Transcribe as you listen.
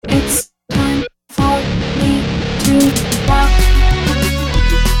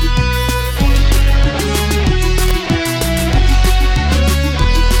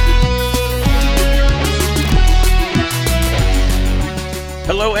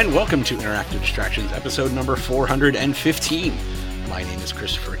and welcome to Interactive Distractions, episode number 415. My name is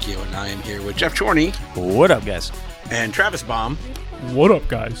Christopher Keogh, and I am here with Jeff Chorney. What up, guys? And Travis Baum. What up,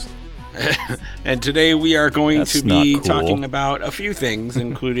 guys? And today we are going to be not cool. talking about a few things,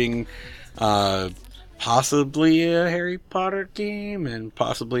 including possibly a Harry Potter game, and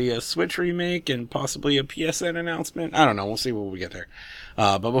possibly a Switch remake, and possibly a PSN announcement. I don't know. We'll see when we get there.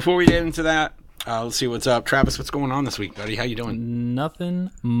 But before we get into that, let's see what's up. Travis, what's going on this week, buddy? How you doing?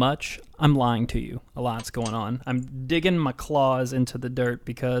 Nothing much. I'm lying to you. A lot's going on. I'm digging my claws into the dirt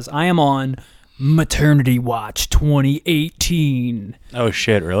because I am on Maternity Watch 2018. Oh,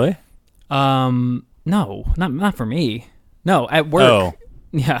 shit, really? No, not for me. No, at work. Oh.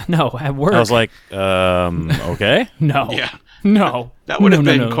 Yeah, no, at work. I was like, okay. no. Yeah. No. That would have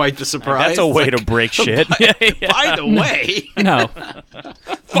No, been no. quite the surprise. That's a way to break shit. By the way, No.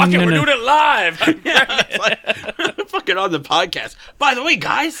 Fuck it, No, we're no. doing it live. yeah, it's like, fucking on the podcast. By the way,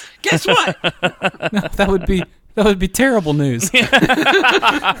 guys, guess what? That would be terrible news.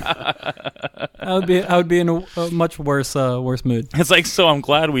 I would be in a much worse mood. It's like, so I'm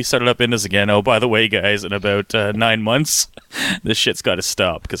glad we started up in this again. Oh, by the way, guys, in about 9 months, this shit's got to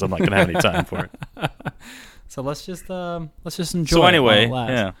stop because I'm not going to have any time for it. So let's just enjoy. So it anyway, while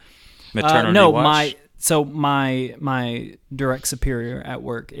it lasts. yeah. Maternity no, watch. my direct superior at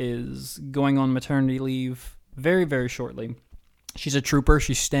work is going on maternity leave very, very shortly. She's a trooper.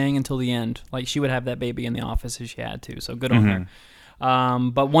 She's staying until the end. Like, she would have that baby in the office if she had to. So good on her.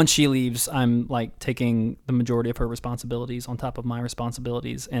 But once she leaves, I'm like taking the majority of her responsibilities on top of my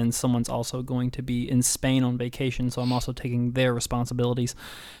responsibilities. And someone's also going to be in Spain on vacation, so I'm also taking their responsibilities.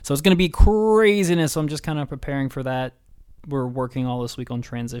 So it's going to be craziness. So I'm just kind of preparing for that. We're working all this week on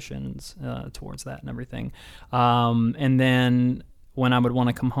transitions towards that and everything. And then when I would want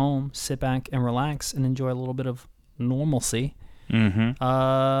to come home, sit back and relax and enjoy a little bit of normalcy,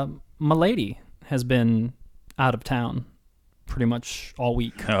 my lady has been out of town pretty much all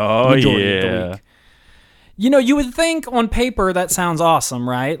week. Oh, Majority of the yeah. week. You know, you would think on paper that sounds awesome,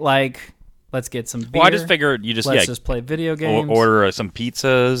 right? Like, let's get some beer. Well, I just figured you just, let's just play video games. order some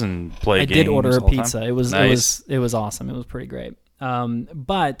pizzas and play I games. did order a all the time. pizza. It was Nice. it was awesome. It was pretty great.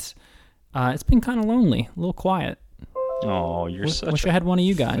 But it's been kind of lonely, a little quiet. Oh, you're such Wish a I had one of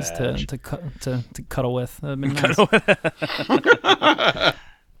you guys to cuddle with. That'd been nice.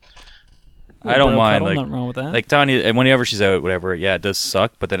 I don't Bro mind. cuddle, Like, nothing wrong with that. Like Tanya, and whenever she's out, whatever, yeah, it does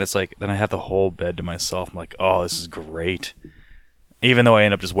suck. But then it's like, then I have the whole bed to myself. I'm like, oh, this is great. Even though I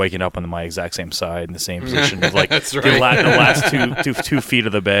end up just waking up on my exact same side in the same position, with like That's the, right. the last two feet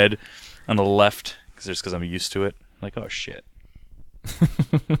of the bed on the left, because I'm used to it. Like, oh shit.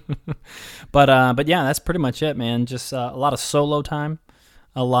 But yeah, that's pretty much it, man. Just a lot of solo time,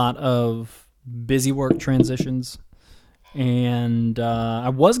 a lot of busy work transitions, and I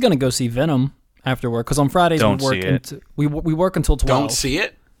was gonna go see Venom after work because on Fridays Don't we work see it. we work until 12. Don't see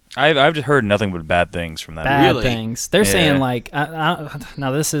it? I've just heard nothing but bad things from that. Bad Really? things. They're Yeah. saying like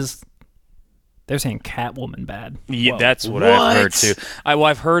now this is. They're saying Catwoman bad. Yeah, Whoa. that's what What? I've heard too.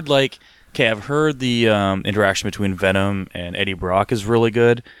 I've heard I've heard the interaction between Venom and Eddie Brock is really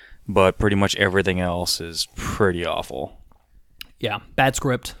good, but pretty much everything else is pretty awful. Yeah, bad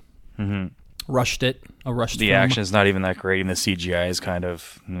script. Rushed it. A rushed The film. action is not even that great, and the CGI is kind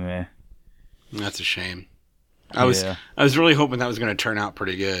of meh. That's a shame. I was really hoping that was going to turn out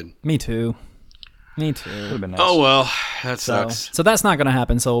pretty good. Me too. Would have been nice. Oh well, that So, sucks. so that's not going to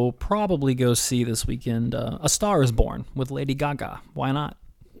happen. So we'll probably go see this weekend A Star is Born with Lady Gaga. Why not?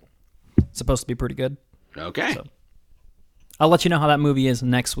 It's supposed to be pretty good. Okay. I'll let you know how that movie is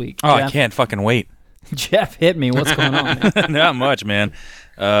next week. Oh, Jeff, I can't fucking wait. Jeff, hit me. What's going on, man? Not much, man.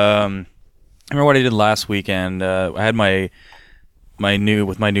 I remember what I did last weekend. I had my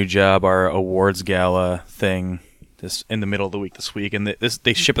new job, our awards gala thing, this in the middle of the week this week, and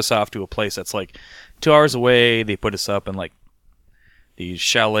they ship us off to a place that's like 2 hours away. They put us up in like these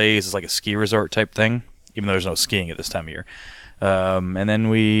chalets. It's like a ski resort type thing, even though there's no skiing at this time of year. And then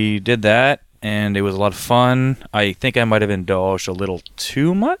we did that, and it was a lot of fun. I think I might have indulged a little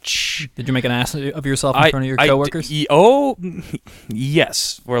too much. Did you make an ass of yourself in front of your coworkers?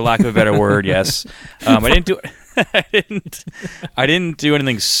 Yes, for lack of a better word, yes. I didn't do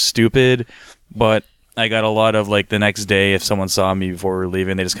anything stupid, but I got a lot of like the next day. If someone saw me before we were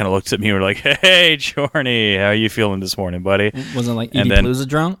leaving, they just kind of looked at me and were like, "Hey, Chorney, how you feeling this morning, buddy?" Wasn't like And Edie then- Palooza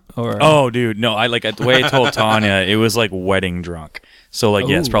drunk? Or Oh, dude, no. I like the way I told Tanya, it was like wedding drunk. So like,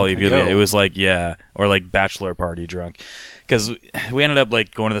 yes, Ooh, probably there you go. it was like or like bachelor party drunk. Because we ended up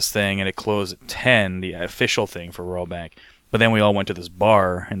like going to this thing and it closed at 10, the official thing for Royal Bank. But then we all went to this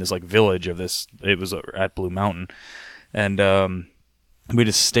bar in this like village of this. It was at Blue Mountain, and we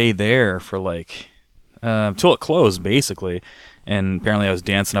just stayed there for like till it closed basically. And apparently I was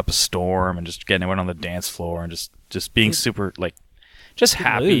dancing up a storm and just getting everyone on the dance floor and just being super like just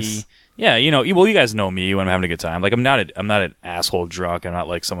happy. Loose. Yeah, you know, well, you guys know me when I'm having a good time. Like I'm not an asshole drunk. I'm not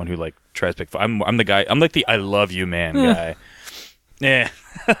like someone who like tries to pick fun. I'm the guy. I'm like the I love you man guy. Yeah.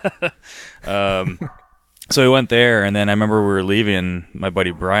 So we went there, and then I remember we were leaving. My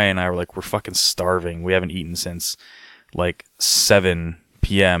buddy Brian and I were like, we're fucking starving. We haven't eaten since like 7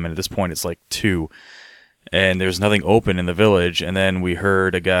 p.m. and at this point it's like 2. And there's nothing open in the village. And then we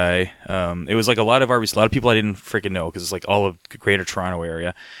heard a guy. It was like a lot of people I didn't freaking know because it's like all of the Greater Toronto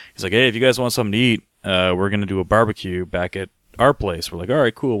area. He's like, hey, if you guys want something to eat, we're gonna do a barbecue back at our place. We're like, all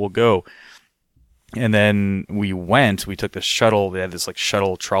right, cool, we'll go. And then we took the shuttle. They had this like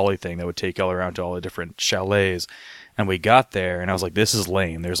shuttle trolley thing that would take y'all around to all the different chalets. And we got there, and I was like, this is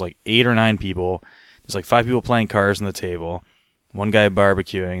lame. There's like 8 or 9 people. There's like 5 people playing cards on the table. One guy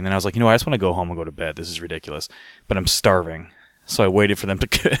barbecuing, and then I was like, you know what, I just want to go home and go to bed. This is ridiculous. But I'm starving. So I waited for them to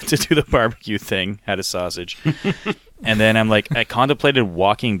do the barbecue thing, had a sausage. And then I contemplated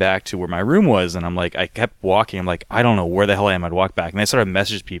walking back to where my room was, and I'm like, I kept walking. I'm like, I don't know where the hell I am. I'd walk back. And I started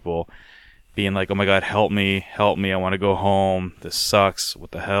messaging people, being like, oh my God, help me. I want to go home. This sucks.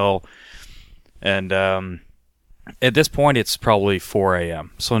 What the hell? And at this point, it's probably 4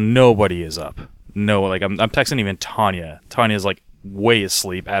 a.m., so nobody is up. No, like I'm texting even Tanya. Tanya's like way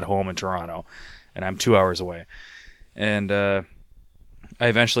asleep at home in Toronto, and I'm 2 hours away. And I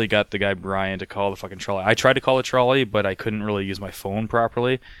eventually got the guy Brian to call the fucking trolley. I tried to call the trolley, but I couldn't really use my phone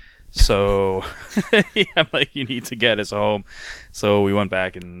properly. So I'm like, you need to get us home. So we went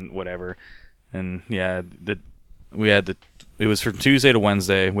back and whatever. And yeah, it was from Tuesday to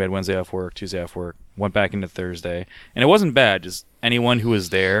Wednesday. We had Wednesday off work, Tuesday off work. Went back into Thursday, and it wasn't bad. Just anyone who was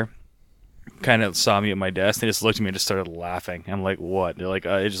there kind of saw me at my desk. They just looked at me and just started laughing. I'm like, what? They're like,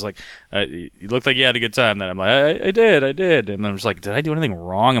 it's just like, you looked like you had a good time. Then I'm like, I did. And I'm just like, did I do anything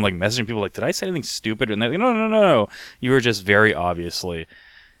wrong? I'm like messaging people like, did I say anything stupid? And they're like, no. You were just very obviously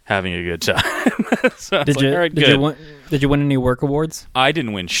having a good time. So did you win any work awards? I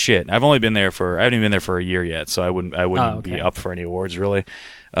didn't win shit. I haven't even been there for a year yet, so I wouldn't be up for any awards really.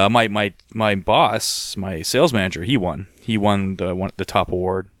 My boss, my sales manager, he won the top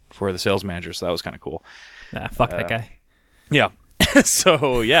award for the sales manager, so that was kind of cool. Nah, fuck that guy. Yeah.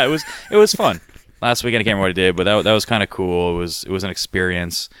 So yeah, it was fun. Last weekend I can't remember what I did, but that was kind of cool. It was an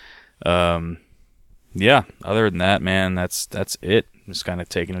experience. Yeah. Other than that, man, that's it. I'm just kind of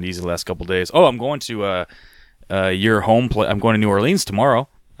taking it easy the last couple days. Oh, I'm going to your home place. I'm going to New Orleans tomorrow,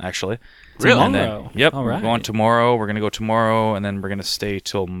 actually. Really? Tomorrow? Yep. All We're right. going tomorrow. We're going to go tomorrow, and then we're going to stay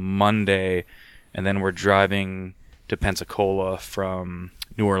till Monday, and then we're driving to Pensacola from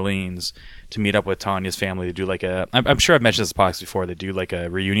New Orleans to meet up with Tanya's family to do like I'm sure I've mentioned this podcast before. They do like a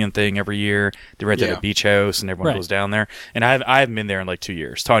reunion thing every year. They rent out a beach house and everyone goes down there. And I haven't been there in like 2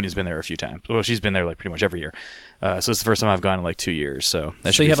 years. Tanya's been there a few times. Well, she's been there like pretty much every year. So it's the first time I've gone in like 2 years. So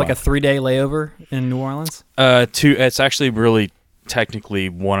you have like a 3-day layover in New Orleans? It's actually really technically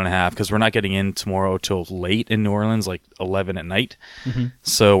 1.5 because we're not getting in tomorrow till late in New Orleans, like 11 at night. Mm-hmm.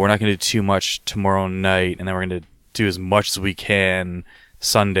 So we're not going to do too much tomorrow night, and then we're going to do as much as we can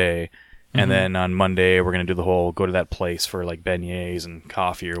Sunday. And then on Monday, we're going to do the whole go to that place for like beignets and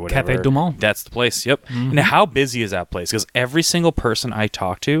coffee or whatever. Café Du Monde. That's the place. Yep. And how busy is that place? Because every single person I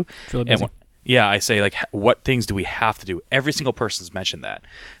talk to, really busy. I say like, what things do we have to do? Every single person's mentioned that.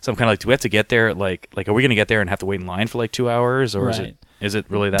 So I'm kind of like, do we have to get there? Like, are we going to get there and have to wait in line for like 2 hours, or is it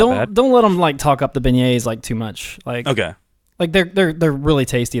really that bad? Don't let them like talk up the beignets like too much. Like okay, like they're really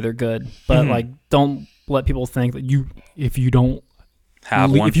tasty. They're good, but like don't let people think that if you don't.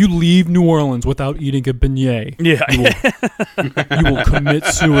 If you leave New Orleans without eating a beignet, you will commit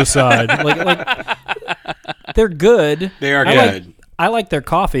suicide. Like they're good. They are good. I like their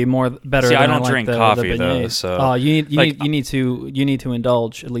coffee better. See, than I don't like drink the coffee beignets. though. So you need to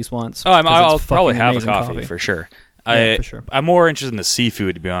indulge at least once. Oh, I'll probably have a amazing coffee for sure. For sure. I'm more interested in the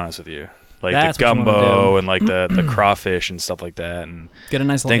seafood, to be honest with you. Like That's the gumbo and like the crawfish and stuff like that, and get a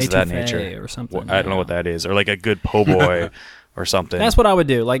nice little things of that nature or something. I don't know what that is, or like a good po' boy. Or something. That's what I would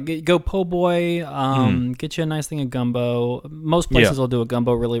do. Like, go po' boy. Get you a nice thing of gumbo. Most places will do a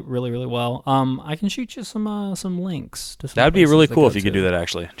gumbo really, really, really well. I can shoot you some links. To some That'd be really cool if you to. could do that.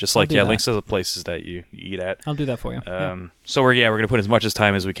 Actually, just like links to the places that you eat at. I'll do that for you. So we're gonna put as much as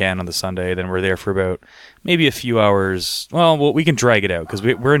time as we can on the Sunday. Then we're there for about maybe a few hours. Well, we can drag it out because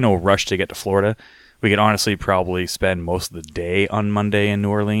we're in no rush to get to Florida. We could honestly probably spend most of the day on Monday in New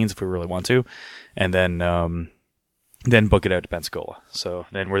Orleans if we really want to, and then. then book it out to Pensacola. So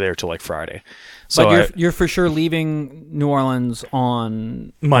then we're there till like Friday. So But you're for sure leaving New Orleans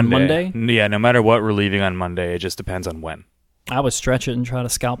on Monday. Yeah, no matter what, we're leaving on Monday. It just depends on when. I would stretch it and try to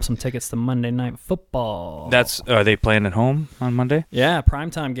scalp some tickets to Monday Night Football. Are they playing at home on Monday? Yeah,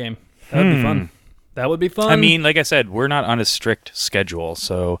 primetime game. That would be fun. That would be fun. I mean, like I said, we're not on a strict schedule,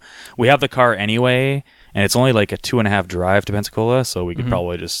 so we have the car anyway, and it's only like a 2.5 drive to Pensacola, so we could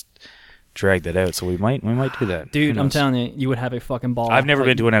probably just drag that out. So we might do that. Dude, I'm telling you, you would have a fucking ball. I've never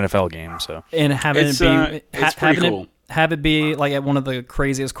been to an NFL game, so and having It's, it be it's pretty cool. have it be like at one of the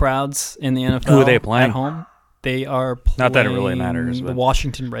craziest crowds in the NFL. Who are they playing? At home? They are playing Not that it really matters, the but-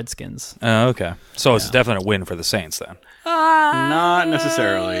 Washington Redskins. Oh, okay. So it's definitely a win for the Saints then. Not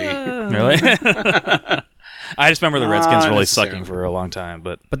necessarily. Really? I just remember the Redskins really necessarily. sucking for a long time,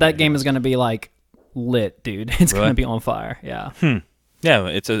 but But that game is going to be like lit, dude. It's going Really? to be on fire. Yeah. yeah,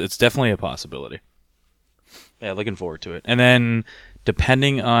 it's definitely a possibility. Yeah, looking forward to it. And then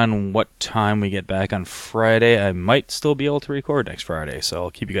depending on what time we get back on Friday, I might still be able to record next Friday, so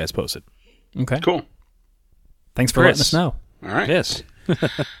I'll keep you guys posted. Okay. Cool. Thanks for Chris. letting us know. All right. Yes.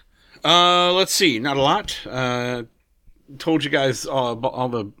 Let's see. Not a lot. Told you guys all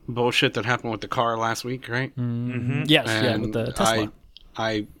the bullshit that happened with the car last week, right? Yes, yeah, And with the Tesla.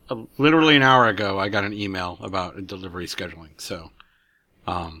 I literally an hour ago, I got an email about delivery scheduling. So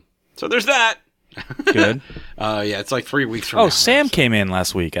there's that. Good. Yeah, it's like 3 weeks from Oh, now. Sam so. came in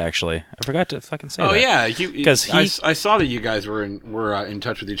last week, actually. I forgot to fucking say that. Oh yeah, 'Cause I saw that you guys were in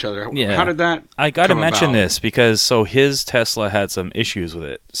touch with each other. Yeah. How did that? I got to come mention about? this because his Tesla had some issues with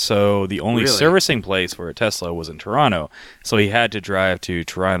it. So the only Really? servicing place for a Tesla was in Toronto. So he had to drive to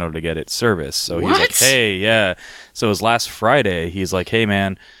Toronto to get it serviced. So he's like, What? hey, yeah. So it was last Friday. He's like, hey,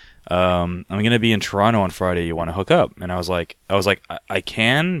 man, I'm going to be in Toronto on Friday. You want to hook up? And I was like, I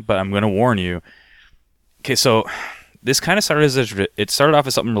can, but I'm going to warn you. Okay, so this kind of started it started off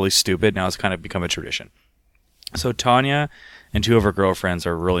as something really stupid. Now it's kind of become a tradition. So Tanya and two of her girlfriends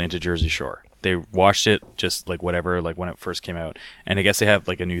are really into Jersey Shore. They watched it just like whatever, like when it first came out. And I guess they have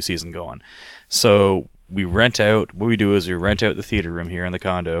like a new season going. So what we do is we rent out the theater room here in the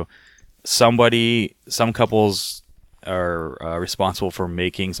condo. Some couples are responsible for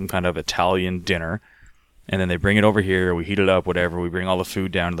making some kind of Italian dinner. And then they bring it over here, we heat it up, whatever. We bring all the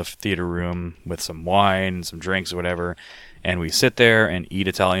food down to the theater room with some wine, some drinks, or whatever. And we sit there and eat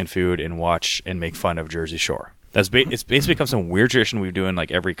Italian food and watch and make fun of Jersey Shore. It's basically become some weird tradition we've doing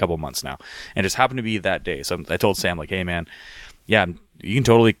like every couple months now. And it just happened to be that day. So I told Sam, like, hey, man, yeah, you can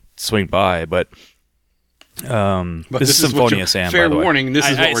totally swing by, but this is Symphonia Sam, fair by the way. warning, this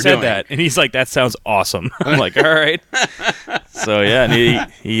is what I we're said doing. that, and he's like, that sounds awesome. I'm like, all right. So, yeah, and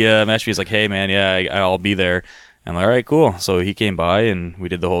he messaged me. He's like, hey, man, yeah, I'll be there. I'm like, all right, cool. So he came by, and we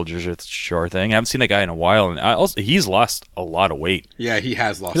did the whole Jersey Shore thing. I haven't seen that guy in a while, and he's lost a lot of weight. Yeah, he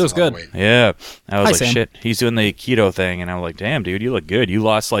has lost. He looks a lot of good. weight. Yeah. I was Hi, like, Sam. shit, he's doing the keto thing, and I'm like, damn, dude, you look good. You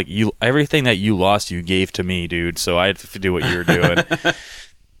lost, everything that you lost, you gave to me, dude, so I had to do what you were doing.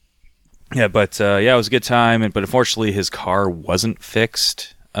 Yeah, but it was a good time. But unfortunately, his car wasn't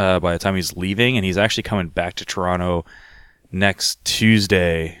fixed by the time he's leaving, and he's actually coming back to Toronto next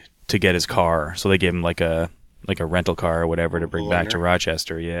Tuesday to get his car. So they gave him like a rental car or whatever to bring back to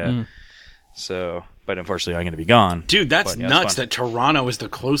Rochester. Yeah. So, but unfortunately, I'm going to be gone. Dude, that's But, yeah, it's nuts fun. that Toronto is the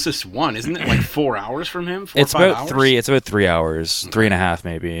closest one. Isn't it like 4 hours from him? It's 5 about hours? 3. It's about 3 hours, 3.5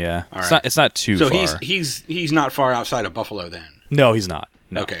 maybe. Yeah. All It's right. not too So far. he's not far outside of Buffalo then. No, he's not.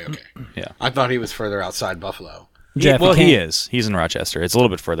 No. Okay. Yeah. I thought he was further outside Buffalo. Jeff, you Well, he can't- is. He's in Rochester. It's a little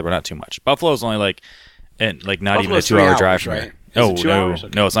bit further, but not too much. Buffalo's only not even a Buffalo's 2 hour 3 drive hours, from right? here. Is it Oh 2 no, hours?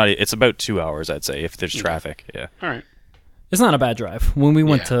 Okay. no, it's not. It's about 2 hours, I'd say, if there's traffic. Yeah. All right. It's not a bad drive. When we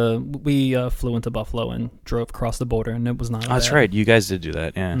went Yeah. we flew into Buffalo and drove across the border, and it was not. Oh, that's bad. right. You guys did do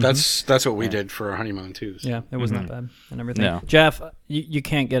that. Yeah. That's what we did for our honeymoon too. So. Yeah, it was not bad and everything. No. Jeff, you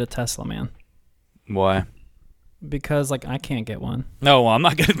can't get a Tesla, man, Why? because like I can't get one, No, well, I'm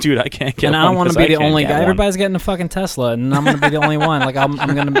not gonna do it. I can't get. and I don't want to be the only guy. Everybody's getting a fucking Tesla, and I'm gonna be the only one. Like I'm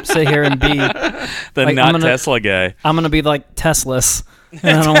gonna sit here and be the like, not I'm gonna- Tesla guy. I'm gonna be like Tesless,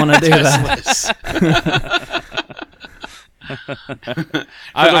 and I don't want to do that.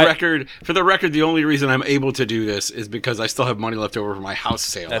 For the record, the only reason I'm able to do this is because I still have money left over for my house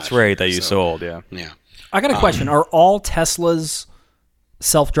sale. That's last year, right. That you so, sold. Yeah. Yeah. I got a question: Are all Teslas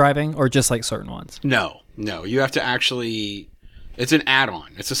self-driving, or just like certain ones? No. You have to actually. It's an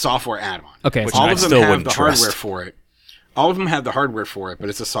add-on. It's a software add-on. Okay, Which so All I of them still have wouldn't the trust. hardware for it. All of them have the hardware for it, but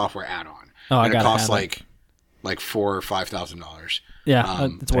it's a software add-on. Oh, I and it gotta costs have it. like $4,000 or $5,000. yeah,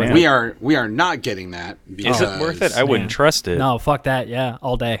 it's worth We it. are not getting that because Is it worth it? I wouldn't trust it. No, fuck that. Yeah,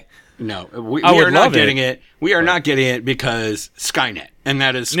 all day. No, we I would are not love getting it. it. We are not getting it because Skynet, and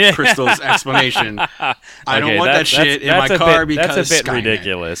that is Crystal's explanation. I don't want that shit in my car because that's a bit Skynet.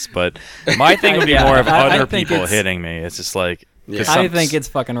 ridiculous. But my thing would be more of I other think people it's- hitting me. It's just like, 'cause I think it's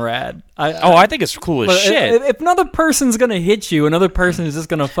fucking rad. I think it's cool as But shit. If another person's gonna hit you, another person is just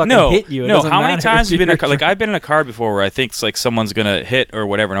gonna fucking No, hit you. It no. doesn't How many matter times if have you been in a you're car? Like I've been in a car before where I think it's like someone's gonna hit or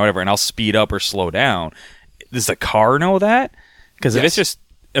whatever, and I'll speed up or slow down. Does the car know that? Because if it's Yes. just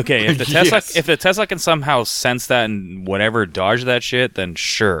okay, if the Tesla Yes. if the Tesla can somehow sense that and whatever dodge that shit, then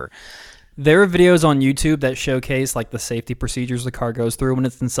sure. There are videos on YouTube that showcase like the safety procedures the car goes through when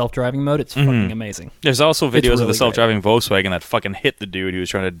it's in self-driving mode. It's fucking amazing. There's also videos of really the great. self-driving Volkswagen that fucking hit the dude who was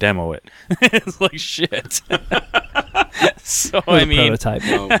trying to demo it. It's like shit. So It was I a mean, prototype.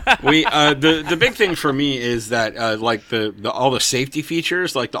 The big thing for me is that like the all the safety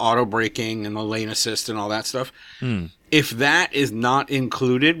features, like the auto braking and the lane assist and all that stuff. If that is not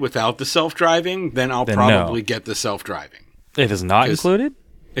included without the self-driving, then I'll Then probably no. get the self-driving. it is not 'Cause- included.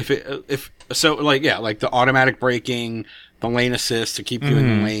 If so, like the automatic braking, the lane assist to keep you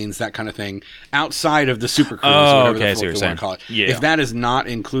in the lanes, that kind of thing, outside of the Super Cruise, Oh, whatever okay, I the see what fuck you're you want to call it. saying. Yeah. If that is not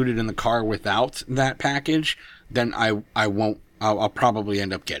included in the car without that package, then I won't. I'll probably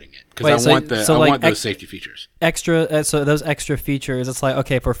end up getting it Wait, because I want so like want those safety features. Extra, so those extra features, it's like,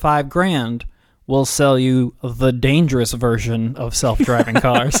 okay, for $5,000, we'll sell you the dangerous version of self-driving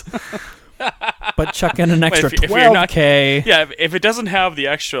cars. But chuck in an extra if you're not- $12K. Yeah, if it doesn't have the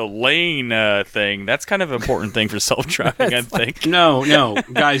extra lane thing, that's kind of an important thing for self-driving, I think. No,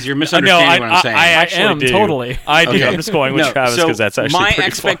 guys, you're No, misunderstanding what I'm saying. I actually am, do. totally. I do. Okay. I'm just going with No, Travis so because that's actually my pretty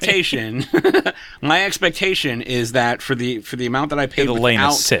expectation. My expectation is that for the amount that I paid The lane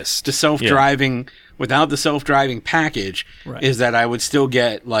without assist. the self-driving without the self-driving package, Right. is that I would still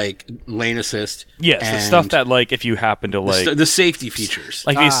get like lane assist. Yes, the and stuff that like if you happen to like the safety features.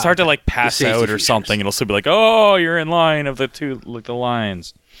 like if you start to like pass safety out or features. something, it'll still be like, oh, you're in line of the two like the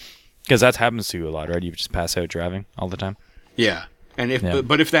lines, because that happens to you a lot, right? You just pass out driving all the time. Yeah. And if Yeah.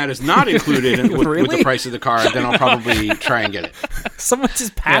 but if that is not included with the Really? price of the car, then I'll probably try and get it. Someone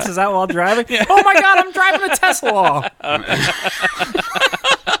just passes out while driving. Oh my god, I'm driving a Tesla.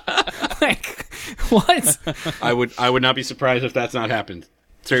 Like, what? I would not be surprised if that's not happened.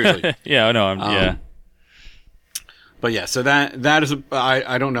 Seriously. Yeah, I know. Yeah. But yeah, so that is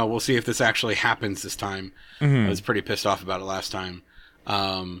I don't know. We'll see if this actually happens this time. I was pretty pissed off about it last time.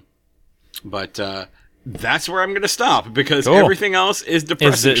 But that's where I'm going to stop because Cool. everything else is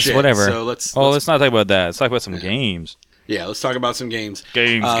depressing It's shit. whatever. So let's let's not talk about that. Let's talk about some games. yeah, let's talk about some games.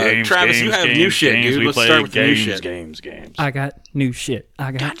 Games. Travis, you have new shit, dude. We Let's play start with the new games, shit. games. I got new shit.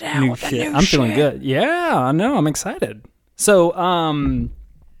 New shit. I'm feeling good. Yeah, I know. I'm excited. So,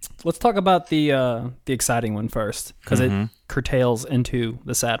 let's talk about the exciting one first because it curtails into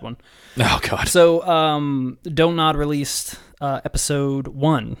the sad one. Oh god. So, Don't Nod released episode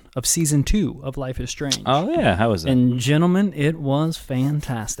 1 of season 2 of Life is Strange. Oh yeah, how was that? And gentlemen, it was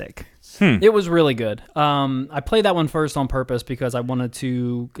fantastic. It was really good. I played that one first on purpose because I wanted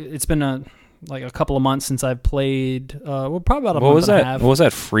to. It's been a couple of months since I've played. Probably about a What month was and a that? half. What was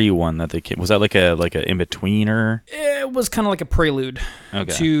that free one that they came? Was that like a in betweener? It was kind of like a prelude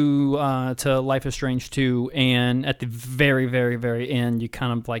Okay. to Life is Strange 2, and at the very, very, very end, you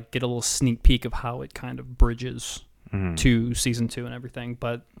kind of like get a little sneak peek of how it kind of bridges to season 2 and everything.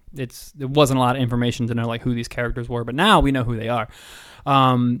 But it wasn't a lot of information to know like who these characters were, but now we know who they are.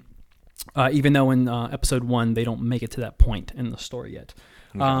 Even though in episode 1 they don't make it to that point in the story yet.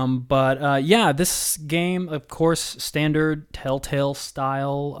 Okay. Yeah, this game, of course, standard Telltale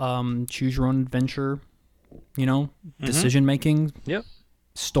style, choose your own adventure, decision making. Yep.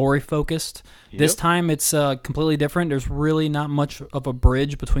 Story focused. This time it's completely different. There's really not much of a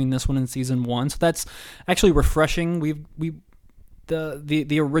bridge between this one and season 1, so that's actually refreshing.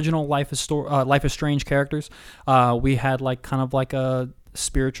 The original Life is Strange characters. We had like kind of like a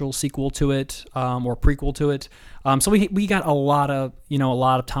spiritual sequel to it, or prequel to it. So we got a lot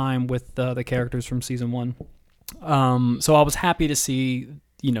of time with the characters from season 1. So I was happy to see,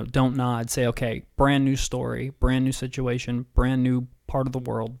 Don't Nod say, okay, brand new story, brand new situation, brand new part of the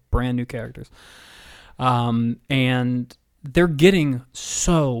world, brand new characters. And they're getting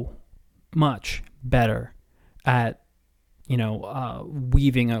so much better at,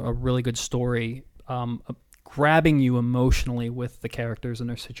 weaving a really good story, grabbing you emotionally with the characters and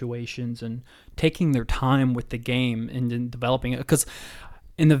their situations and taking their time with the game and in developing it. Because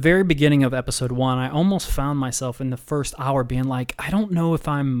in the very beginning of episode 1, I almost found myself in the first hour being like, I don't know if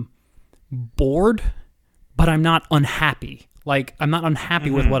I'm bored, but I'm not unhappy. Like, I'm not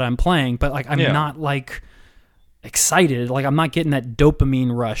unhappy with what I'm playing, but like, I'm not like excited. Like, I'm not getting that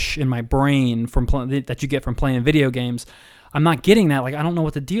dopamine rush in my brain from that you get from playing video games. I'm not getting that. Like, I don't know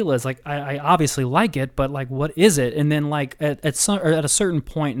what the deal is. Like, I obviously like it, but like, what is it? And then like at a certain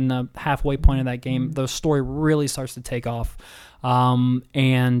point in the halfway point of that game, the story really starts to take off.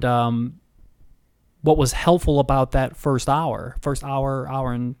 What was helpful about that first hour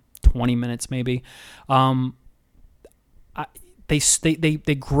and 20 minutes maybe,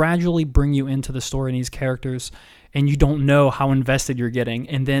 they gradually bring you into the story and these characters, and you don't know how invested you're getting.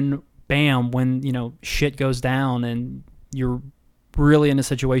 And then bam, when shit goes down and you're really in a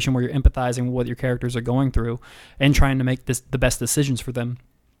situation where you're empathizing with what your characters are going through and trying to make the best decisions for them.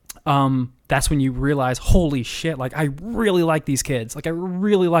 That's when you realize, holy shit, like, I really like these kids. Like, I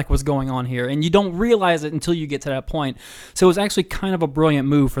really like what's going on here. And you don't realize it until you get to that point. So it was actually kind of a brilliant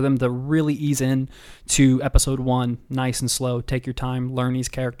move for them to really ease in to episode 1, nice and slow. Take your time, learn these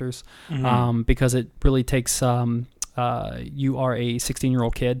characters, because it really takes... you are a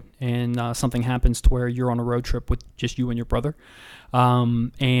 16-year-old kid, and something happens to where you're on a road trip with just you and your brother,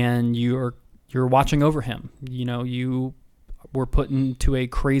 and you're watching over him. You were put into a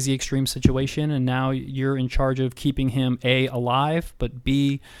crazy extreme situation, and now you're in charge of keeping him A, alive, but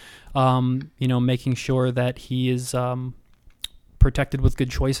B, making sure that he is protected with good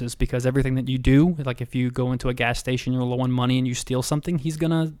choices, because everything that you do, like if you go into a gas station, you're low on money and you steal something, he's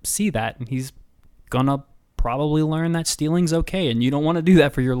gonna see that, and he's gonna probably learn that stealing's okay, and you don't want to do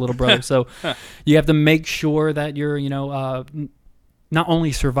that for your little brother. So you have to make sure that you're not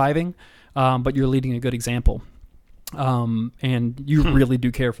only surviving, but you're leading a good example. And you really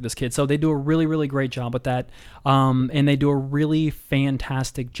do care for this kid. So they do a really, really great job with that. And they do a really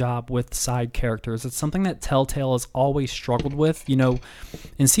fantastic job with side characters. It's something that Telltale has always struggled with.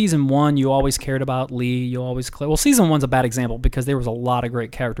 In season 1, you always cared about Lee. Season 1's a bad example because there was a lot of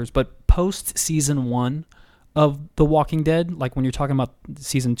great characters, but post season 1 of The Walking Dead, like when you're talking about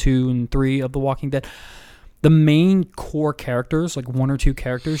season 2 and 3 of The Walking Dead, the main core characters, like 1 or 2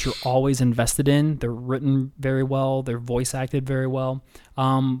 characters, you're always invested in. They're written very well. They're voice acted very well.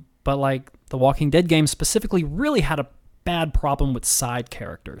 But like the Walking Dead game specifically really had a bad problem with side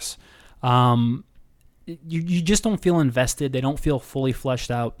characters. You just don't feel invested. They don't feel fully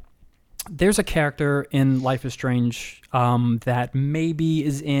fleshed out. There's a character in Life is Strange that maybe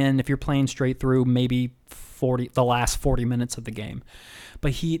is in, if you're playing straight through, maybe the last 40 minutes of the game.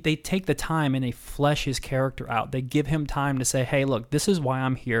 But they take the time and they flesh his character out. They give him time to say, hey, look, this is why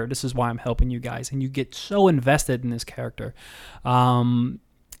I'm here. This is why I'm helping you guys. And you get so invested in this character. And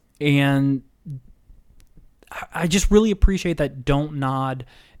I just really appreciate that Don't Nod.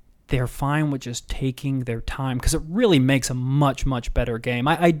 They're fine with just taking their time, because it really makes a much, much better game.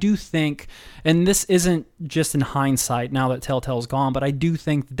 I do think, and this isn't just in hindsight now that Telltale's gone, but I do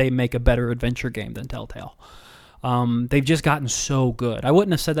think they make a better adventure game than Telltale. They've just gotten so good. I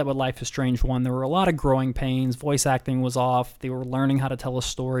wouldn't have said that with Life is Strange 1. There were a lot of growing pains. Voice acting was off. They were learning how to tell a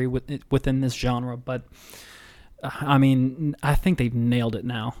story within this genre. But, I mean, I think they've nailed it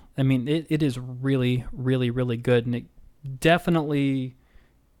now. I mean, it is really, really, really good. And it definitely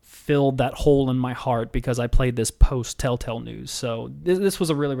filled that hole in my heart because I played this post Telltale news. So this was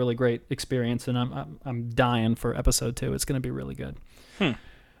a really, really great experience. And I'm dying for episode 2. It's going to be really good.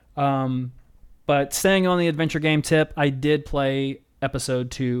 But staying on the adventure game tip, I did play episode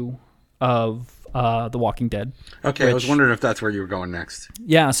 2 of The Walking Dead. Okay, I was wondering if that's where you were going next.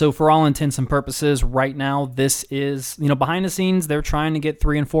 Yeah, so for all intents and purposes, right now, this is, behind the scenes, they're trying to get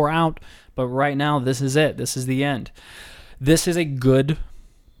 3 and 4 out, but right now, this is it. This is the end. This is a good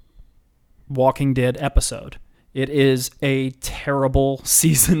Walking Dead episode. It is a terrible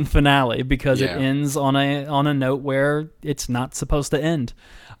season finale because it ends on a note where it's not supposed to end.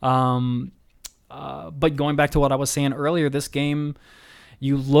 But going back to what I was saying earlier, this game,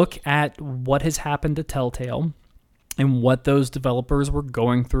 you look at what has happened to Telltale and what those developers were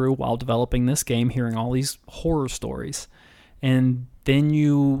going through while developing this game, hearing all these horror stories. And then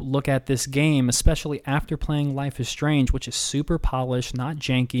you look at this game, especially after playing Life is Strange, which is super polished, not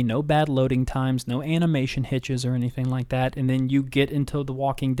janky, no bad loading times, no animation hitches or anything like that. And then you get into The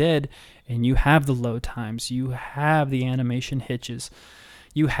Walking Dead and you have the load times, you have the animation hitches.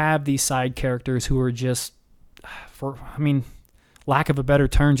 You have these side characters who are just, lack of a better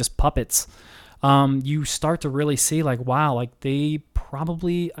term, just puppets. You start to really see, like, wow, like they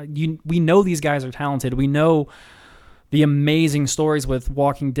probably, we know these guys are talented. We know the amazing stories with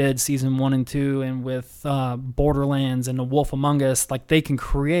Walking Dead season 1 and 2 and with Borderlands and The Wolf Among Us. Like, they can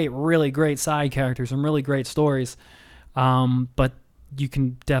create really great side characters and really great stories. But you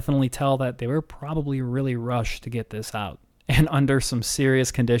can definitely tell that they were probably really rushed to get this out. and under some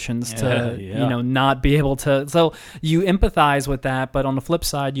serious conditions to, Yeah. not be able to. So you empathize with that, but on the flip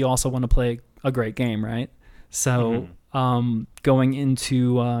side, you also want to play a great game, right? So going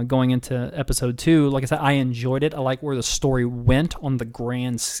into episode 2, like I said, I enjoyed it. I like where the story went in the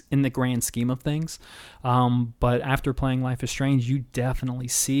grand scheme of things. But after playing Life is Strange, you definitely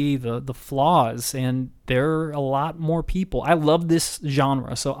see the flaws, and there are a lot more people. I love this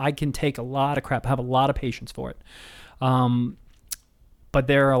genre, so I can take a lot of crap, have a lot of patience for it. But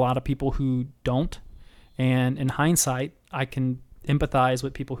there are a lot of people who don't, and in hindsight, I can empathize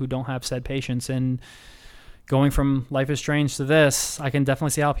with people who don't have said patience. And going from Life is Strange to this, I can definitely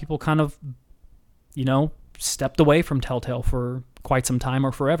see how people kind of, stepped away from Telltale for quite some time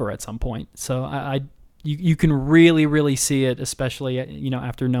or forever at some point. So you can really, really see it, especially,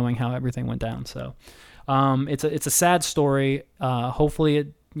 after knowing how everything went down. So it's a sad story.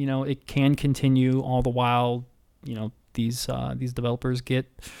 Hopefully it can continue all the while, these developers get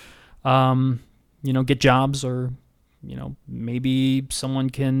jobs, or maybe someone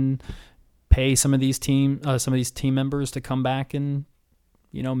can pay some of these team members to come back and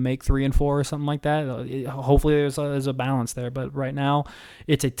make 3 and 4 or something like that. Hopefully there's a balance there, but right now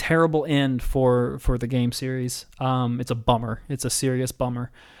it's a terrible end for the game series. It's a bummer. It's a serious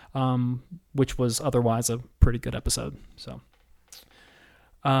bummer, which was otherwise a pretty good episode. So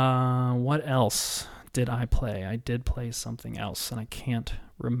what else did I play? I did play something else, and I can't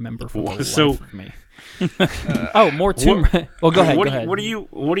remember for the life of me. More Tomb Raider. Well, go ahead. What do you?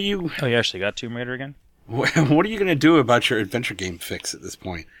 Oh, you actually got Tomb Raider again? What are you going to do about your adventure game fix at this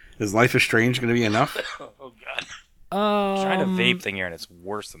point? Is Life is Strange going to be enough? Oh God! I'm trying to vape thing here, and it's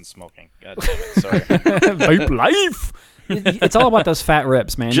worse than smoking. God damn it! Sorry. Vape life. It's all about those fat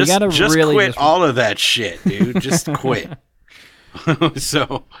rips, man. Just, you gotta just really quit all of that shit, dude. Just quit.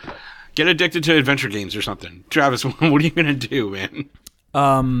 So, get addicted to adventure games or something. Travis, what are you going to do, man?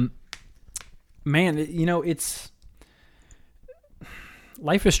 Man, it's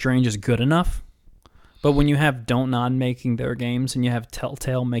Life is Strange is good enough, but when you have Don't Nod making their games and you have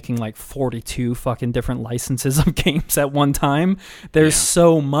Telltale making like 42 fucking different licenses of games at one time, there's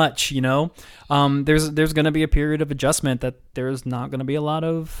so much, there's going to be a period of adjustment that there's not going to be a lot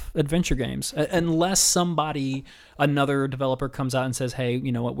of adventure games unless another developer comes out and says, hey,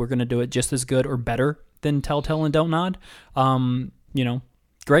 you know what, we're going to do it just as good or better than Telltale and Don't Nod.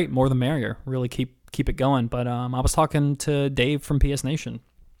 Great, more the merrier. Really keep it going. But I was talking to Dave from PS Nation,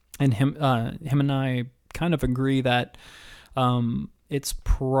 and him and I kind of agree that it's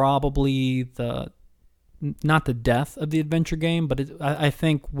probably not the death of the adventure game, but I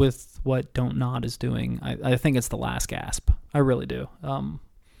think with what Don't Nod is doing, I think it's the last gasp. I really do. I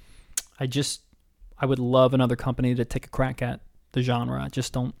would love another company to take a crack at the genre. I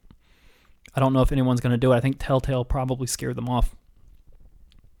don't know if anyone's going to do it. I think Telltale probably scared them off.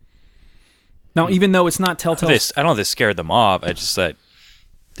 Now, even though it's not Telltale, I don't know if they scared them off. I just that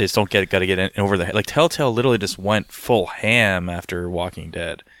they just got to get in over the head. Like Telltale literally just went full ham after Walking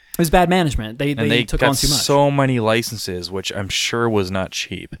Dead. It was bad management. They took got on too much. So many licenses, which I'm sure was not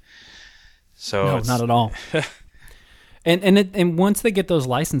cheap. So no, not at all. and once they get those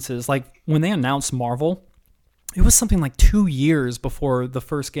licenses, like when they announced Marvel, it was something like 2 years before the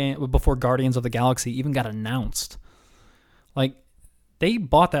first game, before Guardians of the Galaxy even got announced. Like, they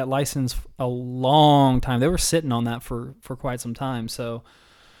bought that license a long time. They were sitting on that for quite some time. So,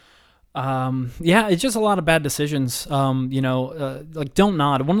 it's just a lot of bad decisions. Like Don't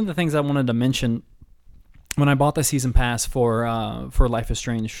Nod. One of the things I wanted to mention when I bought the season pass for Life is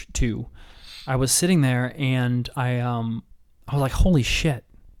Strange 2, I was sitting there and I was like, holy shit,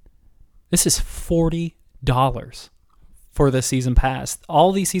 this is $40 for the season pass.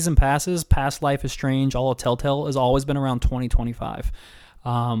 All these season passes, past Life is Strange, all of Telltale, has always been around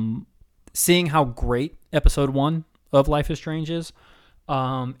 $20-$25. Seeing how great episode 1 of Life is Strange is,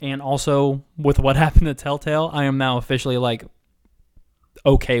 and also with what happened to Telltale, I am now officially like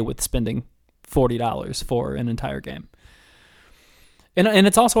okay with spending $40 for an entire game. And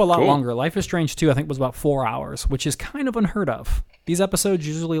it's also a lot longer. Life is Strange 2, I think, was about 4 hours, which is kind of unheard of. These episodes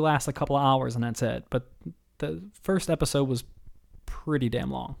usually last a couple of hours and that's it. But the first episode was pretty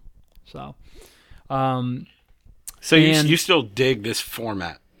damn long. So, you still dig this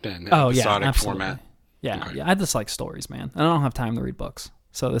format then? Episodic format. Yeah, okay. Yeah. I just like stories, man. I don't have time to read books,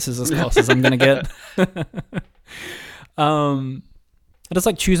 so this is as close as I'm gonna get. I just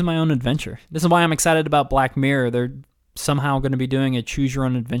like choosing my own adventure. This is why I'm excited about Black Mirror. They're somehow going to be doing a choose your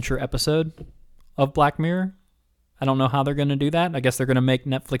own adventure episode of Black Mirror. I don't know how they're going to do that. I guess they're going to make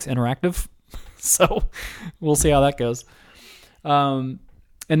Netflix interactive. So we'll see how that goes. And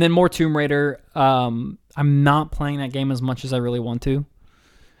then more Tomb Raider. I'm not playing that game as much as I really want to.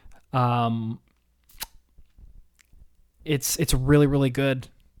 It's really, really good.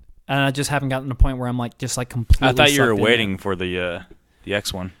 And I just haven't gotten to the point where I'm completely. I thought you were sucked in waiting it. for the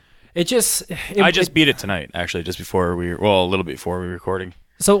X one. I just beat it tonight, actually, just before a little bit before we were recording.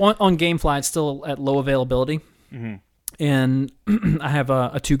 So on GameFly, it's still at low availability, and I have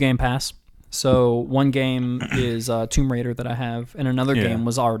a 2-game pass. So one game is Tomb Raider that I have, and another game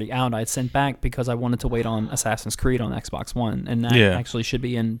was already out. I'd sent back because I wanted to wait on Assassin's Creed on Xbox One, and that actually should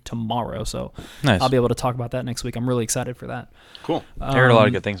be in tomorrow. So nice. I'll be able to talk about that next week. I'm really excited for that. Cool. I heard a lot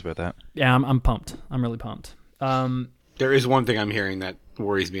of good things about that. Yeah, I'm pumped. I'm really pumped. There is one thing I'm hearing that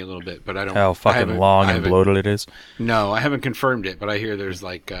worries me a little bit, but I don't. How fucking long and bloated it is. No, I haven't confirmed it, but I hear there's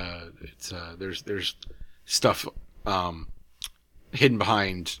there's stuff hidden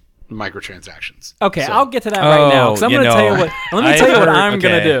behind microtransactions. Okay, so. I'll get to that right now because I'm going to tell you what. Let me tell you what I'm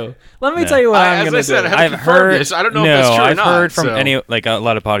going to do. Let me tell you what I'm going to do. I've heard this. I don't know if that's true or not. I've heard from a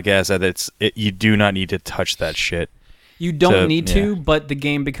lot of podcasts that you do not need to touch that shit. You don't need to, but the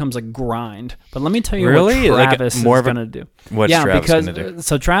game becomes a grind. But let me tell you really? what Travis is going to do. What's Travis going to do?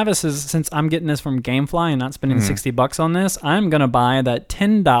 So Travis is, since I'm getting this from GameFly and not spending $60 on this, I'm going to buy that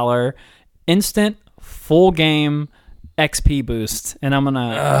 $10 instant full game XP boost, and I'm going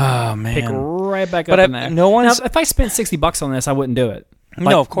to pick right back up in there. Now, if I spent $60 on this, I wouldn't do it.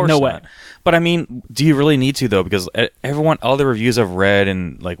 No, of course no not. way. But I mean, do you really need to though? Because all the reviews I've read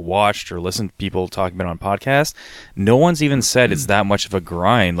and watched or listened to people talking about it on podcasts, no one's even said it's that much of a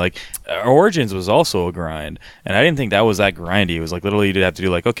grind. Like Origins was also a grind, and I didn't think that was that grindy. It was literally you'd have to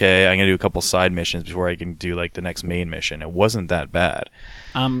do okay, I'm gonna do a couple side missions before I can do the next main mission. It wasn't that bad.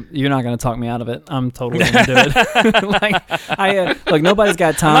 You're not going to talk me out of it. I'm totally going to do it. Look, nobody's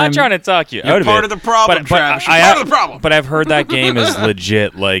got time. I'm not trying to talk you out of it. You're part of the problem, Travis. You're part of the problem. But I've heard that game is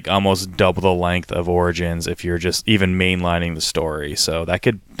legit, almost double the length of Origins if you're just even mainlining the story. So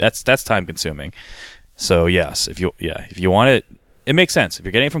that's time consuming. So yes, if you want it, it makes sense. If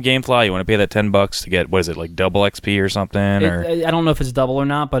you're getting it from GameFly, you want to pay that $10 to get double XP or something. I don't know if it's double or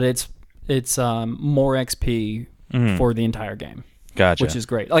not, but it's more XP for the entire game. Gotcha. Which is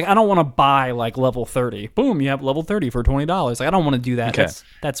great. I don't want to buy level 30. Boom, you have level 30 for $20. I don't want to do that. Okay.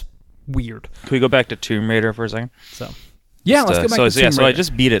 That's weird. Can we go back to Tomb Raider for a second? So, yeah, let's go back to Tomb Raider. So I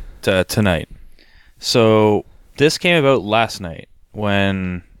just beat it tonight. So this came about last night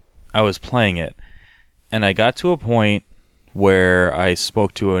when I was playing it, and I got to a point where I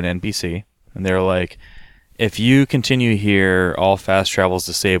spoke to an NPC, and they were like, if you continue here, all fast travel is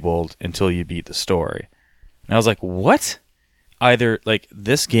disabled until you beat the story. And I was like, what? Either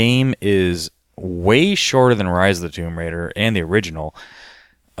this game is way shorter than Rise of the Tomb Raider and the original,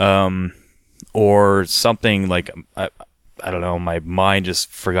 or something I don't know. My mind just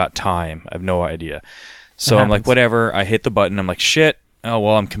forgot time. I have no idea. So I'm like, whatever. I hit the button. I'm like, shit. Oh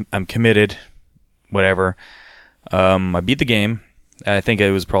well, I'm committed. Whatever. I beat the game. I think it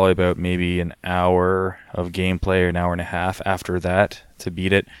was probably about maybe an hour of gameplay or an hour and a half after that to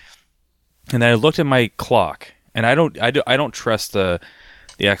beat it. And then I looked at my clock. And I don't trust the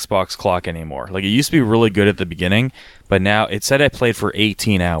Xbox clock anymore. It used to be really good at the beginning, but now it said I played for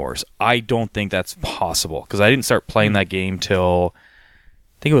 18 hours. I don't think that's possible because I didn't start playing that game till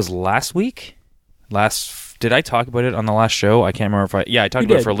I think it was last week. Did I talk about it on the last show? I can't remember if I talked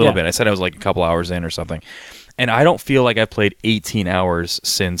about it for a little bit. I said I was a couple hours in or something. And I don't feel like I've played 18 hours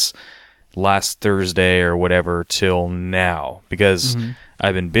since last Thursday or whatever till now because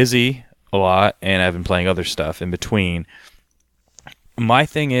I've been busy a lot, and I've been playing other stuff in between. My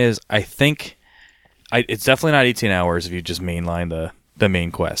thing is, I think it's definitely not 18 hours if you just mainline the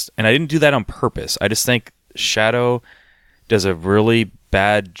main quest. And I didn't do that on purpose. I just think Shadow does a really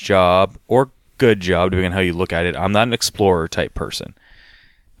bad job, or good job, depending on how you look at it. I'm not an explorer type person.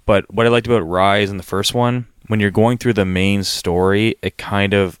 But what I liked about Rise in the first one, when you're going through the main story, it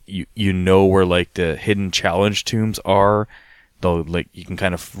kind of, you know where the hidden challenge tombs are, though you can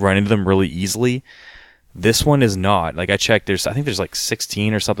kind of run into them really easily. This one is not. I checked, I think there's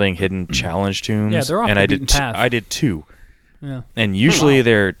 16 or something hidden challenge tombs. Yeah, they're off the beaten path. I did 2. Yeah. And usually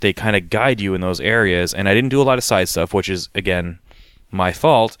they kind of guide you in those areas, and I didn't do a lot of side stuff, which is again my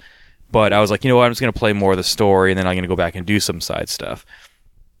fault. But I was like, you know what, I'm just gonna play more of the story, and then I'm gonna go back and do some side stuff.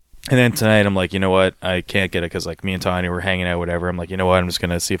 And then tonight I'm like, you know what, I can't get it because me and Tanya were hanging out, whatever. I'm like, you know what, I'm just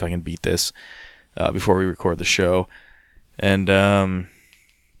gonna see if I can beat this before we record the show. And so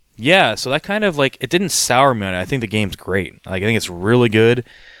that kind of it didn't sour me on it. I think the game's great. I think it's really good.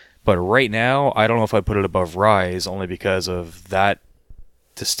 But right now, I don't know if I put it above Rise, only because of that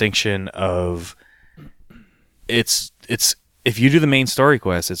distinction of it's if you do the main story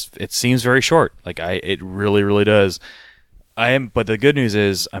quest, it seems very short. Like it really, really does. But the good news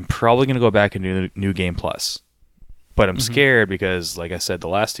is I'm probably going to go back and do New Game Plus. But I'm scared because, like I said, the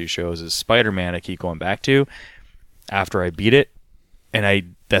last 2 shows is Spider-Man I keep going back to after I beat it.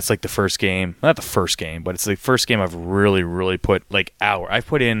 And that's like the first game, not the first game, but it's the first game I've really, really put like I've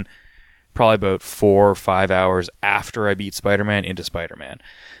put in probably about 4 or 5 hours after I beat Spider-Man into Spider-Man.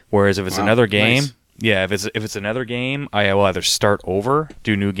 Whereas if it's another game, if it's another game, I will either start over,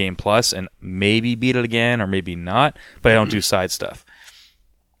 do New Game Plus, and maybe beat it again or maybe not, but I don't do side stuff.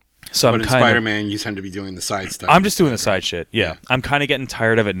 So but in Spider-Man, you tend to be doing the side stuff. I'm just doing the side shit. Yeah. I'm kind of getting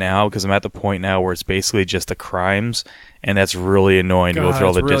tired of it now because I'm at the point now where it's basically just the crimes, and that's really annoying to go through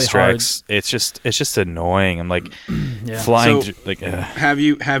all the really districts. It's just annoying. I'm like flying. So, like, have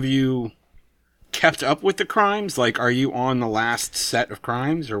you kept up with the crimes? Like, are you on the last set of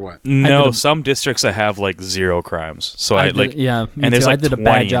crimes or what? No, some districts I have like 0 crimes. So me and there's too. like I did a 20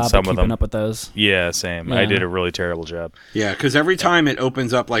 bad in job some of of keeping them. up with those. Yeah, same. Yeah. I did a really terrible job. Yeah, because every time it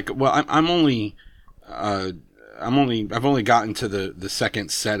opens up, like, well, I've only gotten to the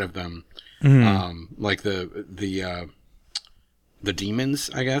second set of them, like the demons,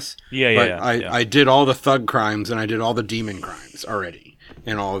 I guess. Yeah. I did all the thug crimes and I did all the demon crimes already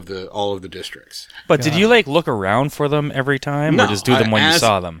in all of the districts. But did you like look around for them every time, No, or just do them when you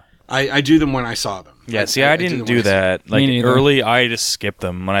saw them? I do them when I saw them. Yeah, I didn't do that. Like neither. early, I just skipped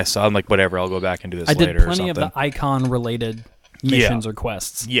them when I saw them. Like whatever, I'll go back and do this I later. did plenty or of something. the icon-related missions or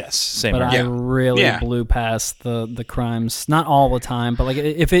quests. Yes, same. But here. I really blew past the crimes. Not all the time, but like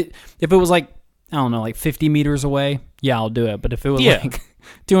if it was like, I don't know, like 50 meters away, yeah, I'll do it. But if it was like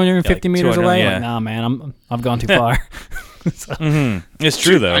 250 meters 200, away, yeah. like, nah, man, I've gone too far. So, It's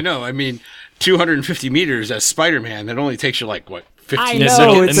true though. I know. I mean, 250 meters as Spider-Man, that only takes you like what? 15 I seconds?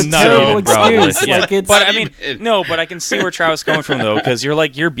 know, it's a Not terrible even, probably. excuse. Yeah. Like, it's, But I mean, no, but I can see where Travis is coming from though, because you're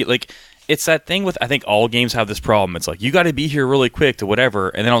like it's that thing with, I think all games have this problem. It's like you got to be here really quick to whatever,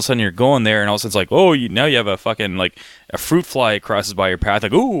 and then all of a sudden you're going there, and all of a sudden it's like, oh, now you have a fucking like a fruit fly crosses by your path,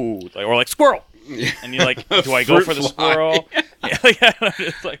 like ooh, or like squirrel, and you're like, do I go for the squirrel? Yeah,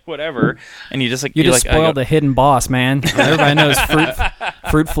 it's like whatever, and you just like you just like, spoiled the hidden boss, man. Everybody knows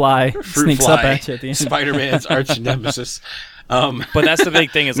fruit fly sneaks up at you at the end. Spider-Man's arch nemesis. But that's the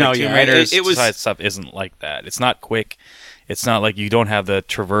big thing is like Tomb Raider's it was side stuff isn't like that. It's not quick. It's not like you don't have the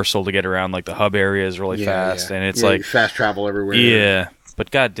traversal to get around like the hub areas really fast, and it's like fast travel everywhere. Yeah,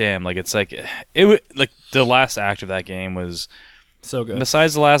 but goddamn, like it's like like the last act of that game was so good.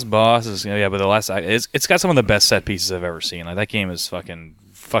 Besides the last boss, but the last act it's got some of the best set pieces I've ever seen. Like that game is fucking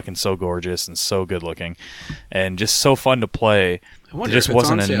so gorgeous and so good looking, and just so fun to play. It just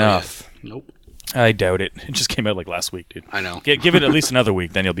wasn't enough. Nope. I doubt it. It just came out like last week, dude. I know. Give it at least another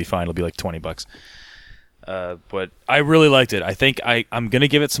week, then you'll be fine. It'll be like $20. But I really liked it. I think I'm gonna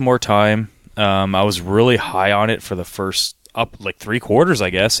give it some more time. I was really high on it for the first up like 3 quarters, I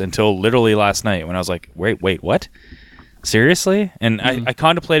guess, until literally last night when I was like, wait, what? Seriously? And I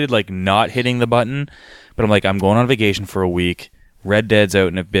contemplated like not hitting the button, but I'm like, I'm going on vacation for a week. Red Dead's out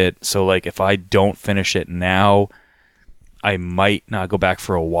in a bit, so like if I don't finish it now, I might not go back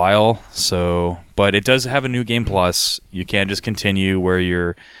for a while. So, but it does have a New Game Plus. You can just continue where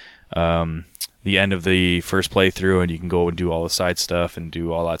you're the end of the first playthrough, and you can go and do all the side stuff and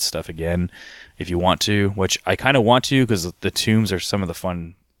do all that stuff again if you want to, which I kind of want to because the tombs are some of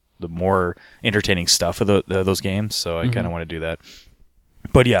the more entertaining stuff of those games. So I kind of want to do that.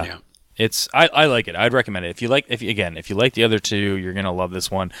 But yeah. It's I like it. I'd recommend it. If you like the other two, you're gonna love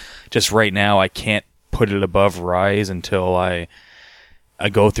this one. Just right now, I can't put it above Rise until I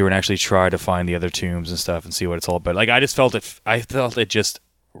go through and actually try to find the other tombs and stuff and see what it's all about. Like I felt it just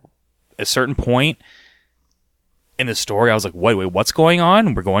a certain point in the story, I was like, wait, what's going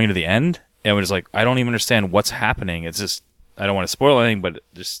on? We're going to the end, and we're just like, I don't even understand what's happening. It's just I don't want to spoil anything, but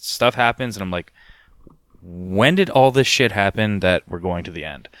just stuff happens, and I'm like, when did all this shit happen that we're going to the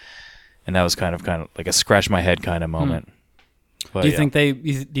end? And that was kind of like a scratch my head kind of moment. But, do you think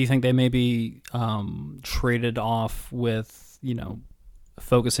they maybe traded off with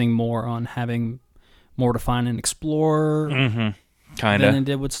focusing more on having more to find and explore kind than of it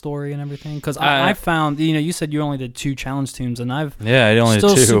did with story and everything? Because I found you said you only did 2 challenge tombs, and I only did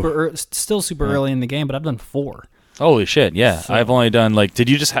 2. Still super early in the game, but I've done 4. Holy shit, yeah. So, I've only done, did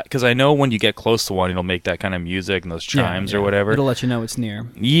you just because I know when you get close to one, it'll make that kind of music and those chimes or whatever. It'll let you know it's near.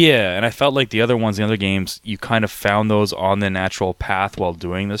 Yeah, and I felt like the other games, you kind of found those on the natural path while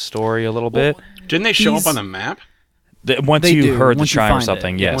doing the story a little bit. Didn't they show up on the map? Once you heard the chime or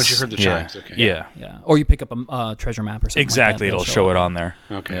something, yes. Once you heard the chimes, okay. Yeah. Yeah. Or you pick up a treasure map or something Exactly, like that, it'll show it on there.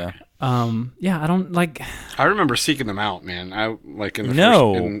 Okay. Yeah. Yeah, I don't like. I remember seeking them out, man. I like in the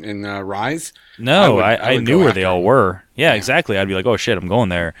No. first in Rise. No, I I would knew go where they after all them. were. Yeah, exactly. I'd be like, oh shit, I'm going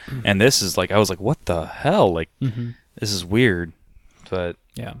there. And this is like, I was like, what the hell? Like, this is weird. But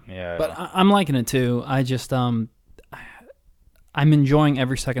Yeah, yeah, but I'm liking it too. I just I'm enjoying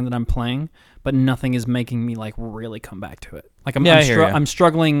every second that I'm playing, but nothing is making me like really come back to it. Like I hear ya. I'm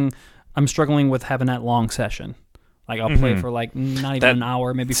struggling. I'm struggling with having that long session. Like I'll play for like not even an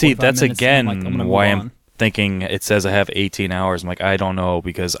hour, maybe. see, 45 that's minutes, and again I'm gonna why move I'm on. thinking it says I have 18 hours. I'm like, I don't know,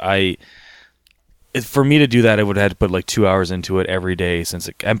 because for me to do that, I would have had to put like 2 hours into it every day since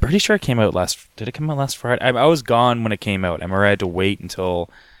I'm pretty sure it came out did it come out last Friday? I was gone when it came out. I remember I had to wait until,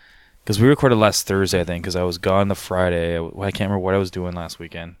 because we recorded last Thursday, I think, because I was gone the Friday. I can't remember what I was doing last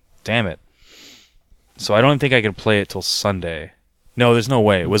weekend. Damn it. So I don't think I could play it till Sunday. No, there's no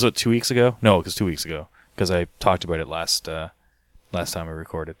way. Was it 2 weeks ago? No, it was 2 weeks ago, because I talked about it last time we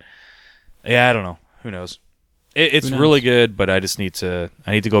recorded. Yeah, I don't know. Who knows? It's Who knows? really good, but I need to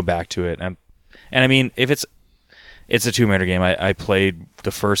go back to it. And I mean, if it's a Tomb Raider game, I played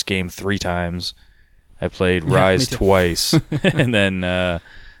the first game 3 times. I played Yeah, Rise me too. twice, and then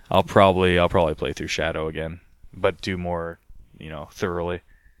I'll probably play through Shadow again, but do more, thoroughly.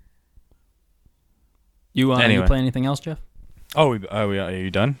 You Anyway. you play anything else, Jeff? Oh, are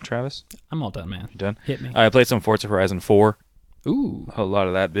you done, Travis? I'm all done, man. You done? Hit me. I played some Forza Horizon 4. Ooh. A lot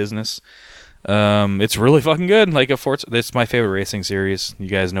of that business. It's really fucking good. Like a Forza, it's my favorite racing series. You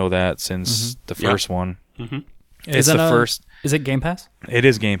guys know that since the first one. Mm-hmm. It's that the first. Is it Game Pass? It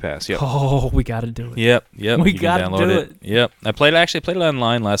is Game Pass. Yep. Oh, we got to do it. Yep. We you can gotta download do it. Yep. I played it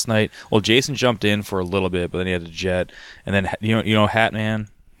online last night. Well, Jason jumped in for a little bit, but then he had to jet. And then you know Hat Man.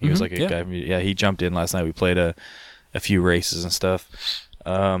 He was like a yeah. guy. Yeah, he jumped in last night. We played a few races and stuff.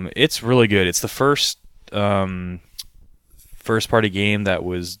 It's really good. It's the first party game that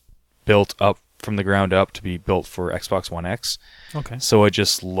was built up from the ground up to be built for Xbox One X. Okay. So it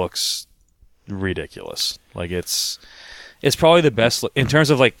just looks ridiculous. Like it's probably the best in terms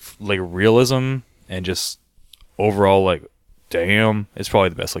of like realism and just overall like damn. It's probably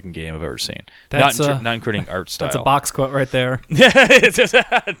the best looking game I've ever seen. That's, not including art style. That's a box quote right there. It's just,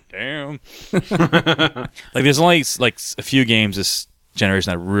 damn. Like there's only like a few games this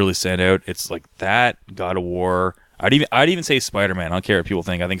generation that really stand out. It's like that, God of War. I'd even say Spider-Man. I don't care what people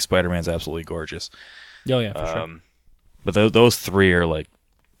think. I think Spider-Man's absolutely gorgeous. Oh yeah, for sure. But those 3 are like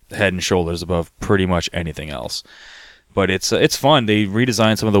head and shoulders above pretty much anything else. But it's fun. They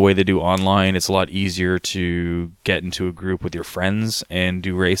redesigned some of the way they do online. It's a lot easier to get into a group with your friends and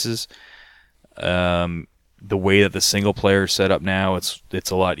do races. The way that the single player is set up now, it's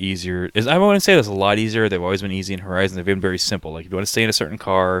a lot easier. I wouldn't say it's a lot easier. They've always been easy in Horizon. They've been very simple. Like if you want to stay in a certain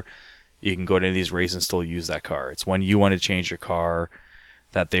car, you can go to any of these races and still use that car. It's when you want to change your car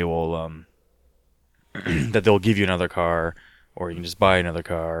that they will that they'll give you another car, or you can just buy another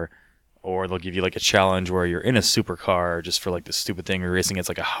car, or they'll give you like a challenge where you're in a supercar just for like this stupid thing you're racing. It's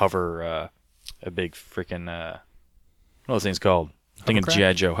like a hover, a big freaking what are those things called? I'm thinking Hovercraft?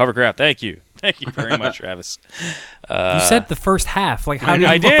 G.I. Joe. Hovercraft. Thank you very much, Travis. You said the first half. Like how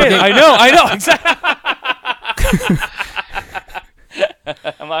I did. I know exactly.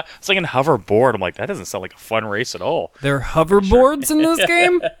 I was thinking hoverboard. I'm like, that doesn't sound like a fun race at all. There are hoverboards in this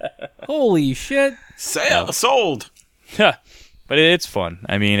game? Holy shit. Sold. Yeah, but it's fun.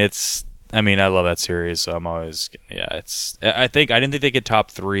 I mean, I love that series, so I'm always, I didn't think they could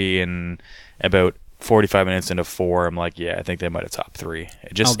top 3, and about 45 minutes into 4, I'm like, yeah, I think they might have top 3.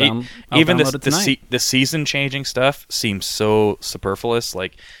 It just I'll even download it tonight. the season changing stuff seems so superfluous.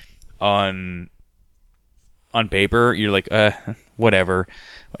 Like on paper, you're like, whatever.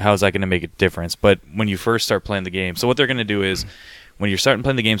 How is that going to make a difference? But when you first start playing the game, so what they're going to do is, when you're starting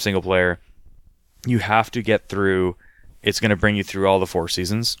playing the game single player, you have to get through. It's going to bring you through all the 4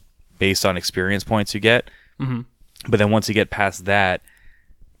 seasons based on experience points you get. Mm-hmm. But then once you get past that,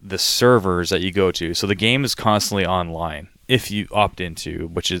 the servers that you go to, so the game is constantly online if you opt into,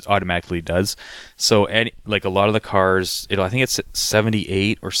 which it automatically does. So like a lot of the cars, I think it's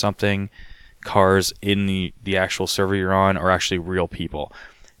 78 or something cars in the actual server you're on are actually real people.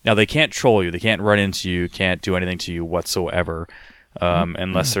 Now they can't troll you, they can't run into you, can't do anything to you whatsoever,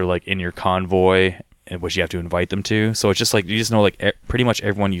 unless they're like in your convoy, which you have to invite them to. So it's just like, you just know like pretty much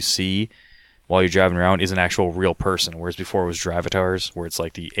everyone you see while you're driving around is an actual real person, whereas before it was Drivatars, where it's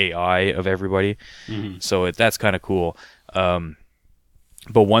like the AI of everybody. Mm-hmm. So that's kind of cool. But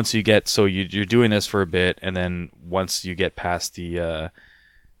once you get, so you're doing this for a bit, and then once you get past the,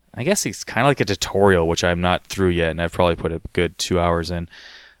 I guess it's kind of like a tutorial, which I'm not through yet, and I've probably put a good 2 hours in.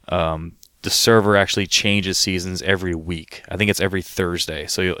 the server actually changes seasons every week. I think it's every Thursday,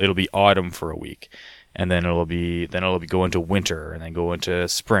 so it'll be autumn for a week, and then it'll be go into winter, and then go into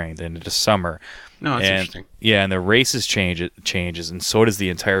spring, then into summer. No, that's interesting. Yeah, and the races changes, and so does the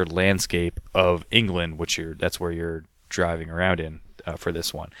entire landscape of England, that's where you're driving around in for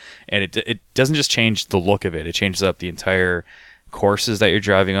this one. And it doesn't just change the look of it; it changes up the entire courses that you're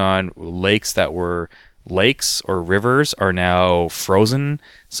driving on. Lakes that were lakes or rivers are now frozen,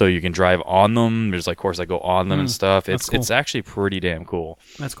 so you can drive on them. There's like courses that go on them and stuff. It's actually pretty damn cool.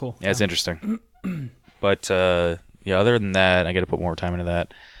 That's cool. Yeah, it's interesting. But yeah, other than that, I got to put more time into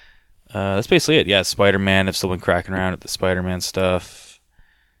that. That's basically it. Yeah, Spider-Man. I've still been cracking around at the Spider-Man stuff.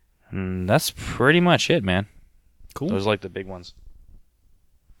 And that's pretty much it, man. Cool. Those are like the big ones.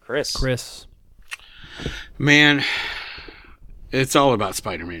 Chris. Man, it's all about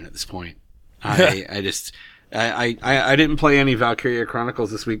Spider-Man at this point. I didn't play any Valkyria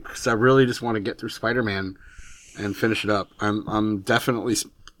Chronicles this week because I really just want to get through Spider-Man and finish it up. I'm definitely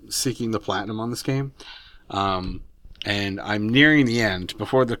seeking the platinum on this game, and I'm nearing the end.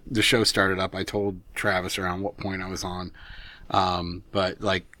 Before the show started up, I told Travis around what point I was on, but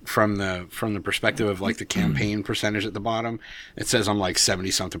like from the perspective of like the campaign percentage at the bottom, it says I'm like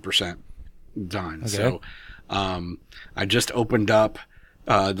 70-something% done. Okay. So I just opened up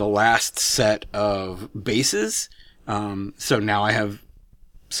the last set of bases. So now I have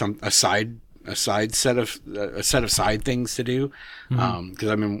a set of side things to do. Cause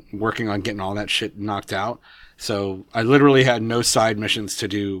I've been working on getting all that shit knocked out. So I literally had no side missions to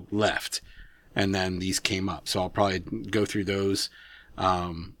do left. And then these came up. So I'll probably go through those.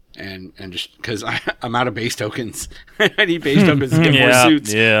 And just cause I'm out of base tokens. I need base tokens to get more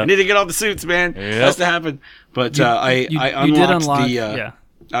suits. Yeah. I need to get all the suits, man. Yep. Has to happen. But I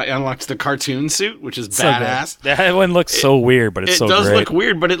unlocked the cartoon suit, which is so badass. Good. That one looks so weird, but it's so great. It does look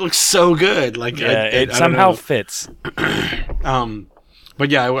weird, but it looks so good. Like it somehow fits. But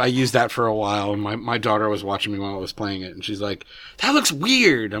yeah, I used that for a while, and my daughter was watching me while I was playing it, and she's like, "That looks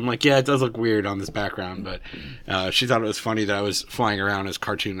weird." I'm like, "Yeah, it does look weird on this background," but she thought it was funny that I was flying around as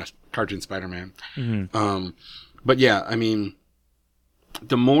cartoon Spider-Man. Mm-hmm. But yeah, I mean,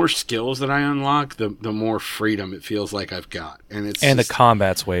 the more skills that I unlock, the more freedom it feels like I've got, and the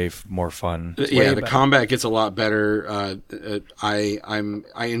combat's way more fun. Yeah, the combat gets a lot better. I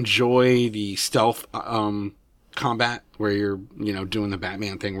enjoy the stealth combat where you're doing the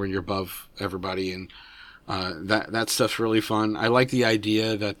Batman thing where you're above everybody, and that stuff's really fun. I like the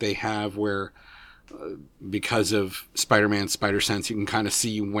idea that they have where because of Spider-Man's spider sense, you can kind of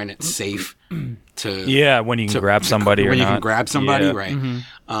see when it's safe to when you can grab somebody when or you not. can grab somebody, yeah. right?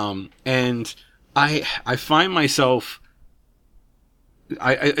 Mm-hmm. And I find myself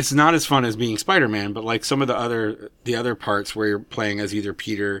it's not as fun as being Spider-Man, but like some of the other parts where you're playing as either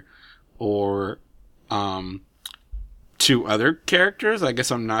Peter or two other characters. I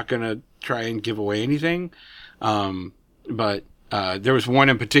guess I'm not gonna try and give away anything, but there was one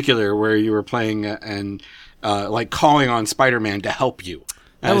in particular where you were playing and like calling on Spider-Man to help you.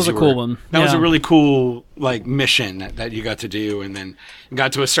 That was a cool one. That was a really cool like mission that you got to do, and then you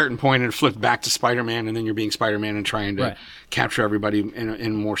got to a certain point and it flipped back to Spider-Man, and then you're being Spider-Man and trying to capture everybody in a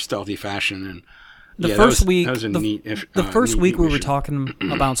more stealthy fashion. And the first week we were mission. talking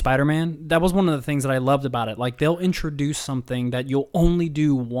about Spider-Man, that was one of the things that I loved about it. Like, they'll introduce something that you'll only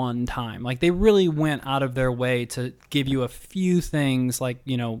do one time. Like, they really went out of their way to give you a few things, like,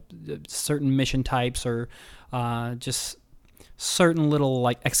 certain mission types or just certain little,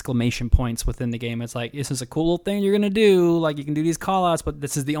 like, exclamation points within the game. It's like, this is a cool little thing you're going to do. Like, you can do these call-outs, but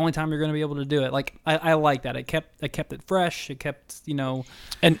this is the only time you're going to be able to do it. Like, I like that. It kept it fresh. It kept,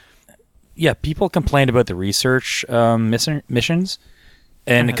 And... yeah, people complained about the research missions,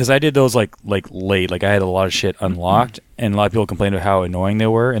 and because I did those like late, like I had a lot of shit unlocked, and a lot of people complained about how annoying they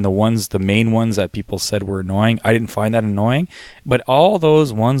were. And the main ones that people said were annoying, I didn't find that annoying, but all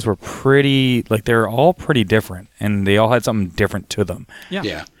those ones were pretty, like they're all pretty different, and they all had something different to them.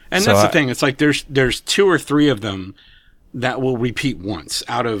 Yeah, and so that's the thing. It's like there's two or three of them that will repeat once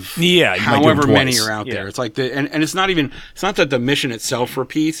out of however many are out there. It's like and it's not that the mission itself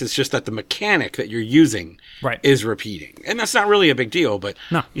repeats, it's just that the mechanic that you're using is repeating. And that's not really a big deal, but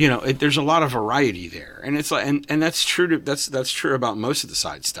there's a lot of variety there. And it's like, and that's true that's true about most of the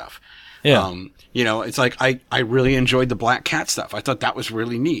side stuff. Yeah. It's like I really enjoyed the Black Cat stuff. I thought that was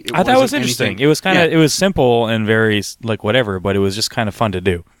really neat. I thought it was interesting. It was it was simple and very like whatever, but it was just kind of fun to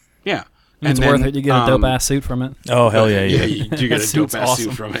do. Yeah. It's worth it. You get a dope-ass suit from it. Oh, hell yeah. Yeah, you do get a dope-ass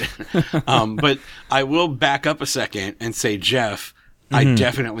suit from it. But I will back up a second and say, Jeff, I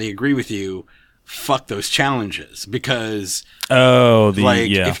definitely agree with you. fuck those challenges, because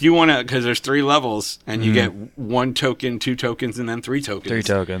if you want to, because there's 3 levels and you get 1 token, 2 tokens, and then 3 tokens. 3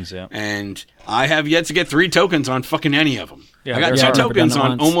 tokens, yeah. And I have yet to get 3 tokens on fucking any of them. Yeah, I got there's 2 hard. tokens Never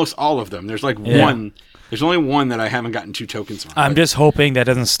done on it once. almost all of them. There's like Yeah. one. There's only one that I haven't gotten 2 tokens on. I'm just hoping that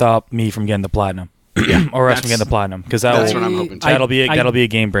doesn't stop me from getting the platinum. Or else from getting the platinum, because that's what I'm hoping to. that'll be a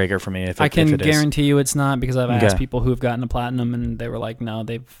game breaker for me. I can if it is. guarantee you it's not, because I've asked Okay. people who have gotten a platinum and they were like, no,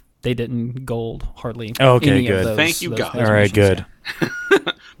 they didn't gold hardly. Okay, any good. Of those, Thank you, those God. missions. All right, good.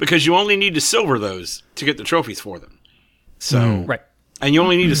 Because you only need to silver those to get the trophies for them. So Right. and you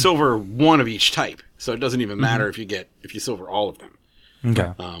only need to silver 1 of each type. So it doesn't even matter if you silver all of them.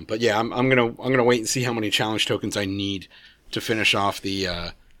 Okay. But yeah, I'm gonna wait and see how many challenge tokens I need to finish off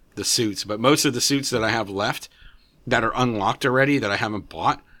the suits. But most of the suits that I have left that are unlocked already that I haven't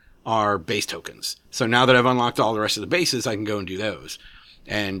bought are base tokens. So now that I've unlocked all the rest of the bases, I can go and do those.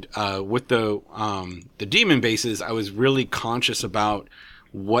 And with the demon bases, I was really conscious about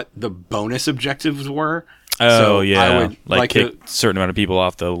what the bonus objectives were. Oh So yeah, I would like kick a certain amount of people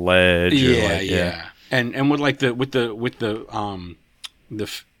off the ledge. yeah. And with like the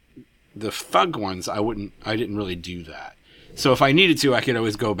thug ones, I didn't really do that. So if I needed to, I could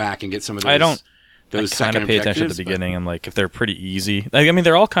always go back and get some of those. I kind second of pay attention at the objectives, beginning. I'm like, if they're pretty easy, like, I mean,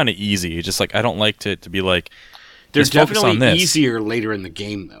 they're all kind of easy. Just like I don't like to be like, they're just focus on definitely this. easier later in the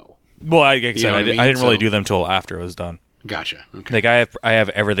game, though. Well, like I said, know what I mean? I didn't really So- do them till after it was done. Gotcha. Okay. Like I have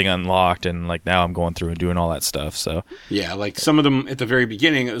everything unlocked, and like now I'm going through and doing all that stuff. So Yeah, like some of them at the very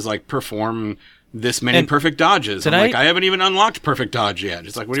beginning, it was like perform this many And perfect dodges. I'm did like, I I haven't even unlocked perfect dodge yet.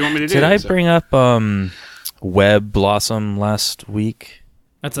 It's like, what do you want me to do? did I So- bring up Web Blossom last week?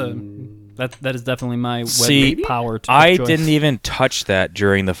 That is definitely my web See, power. I choice. didn't even touch that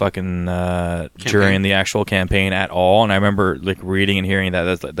during the fucking during the actual campaign at all, and I remember like reading and hearing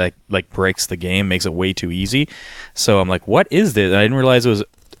that like breaks the game, makes it way too easy. So I'm like, what is this? And I didn't realize it was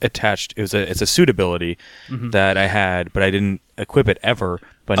attached. It's a suit ability that I had, but I didn't equip it ever.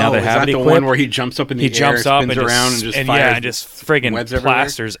 But now that I is have that it the equipped, one where he jumps up in the he air, jumps up spins and around, just, and just and fires yeah, and just friggin' webs everywhere?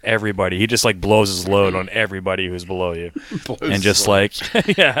 plasters everybody. He just like blows his load on everybody who's below you, Blows and just his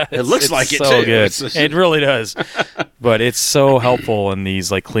like yeah, It looks it's like it, so too. good. It's just- It really does, but it's so helpful in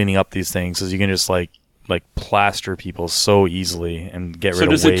these like cleaning up these things, because you can just like plaster people so easily and get So rid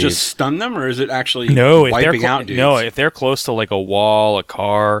does of it waves. just stun them, or is it actually No, if they're wiping out dudes? no, if they're close to like a wall, a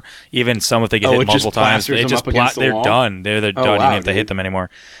car, even some if they get Oh, hit it just multiple times, plasters they them just up against the they're wall? done. They're Oh, done. You wow, don't have to hit dude. them anymore.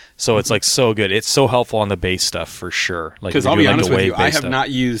 So it's like so good. It's so helpful on the base stuff for sure. Like Because if I'll you're be doing, honest like, with the you, I wave-based have stuff. not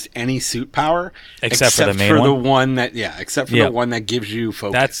used any suit power Except for the main the one? one that except for Yep. the one that gives you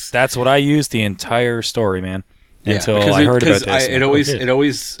focus. That's what I used the entire story, man. Until because I heard about this. it and I'm like, it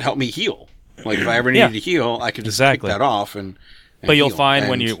always helped me heal. Like if I ever needed to heal, I could just Exactly. pick that off and But you'll heal. find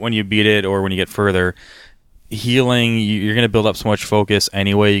And- when you beat it or when you get further, healing, you're going to build up so much focus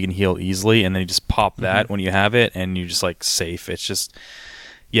anyway. You can heal easily, and then you just pop that when you have it, and you're just like safe. It's just,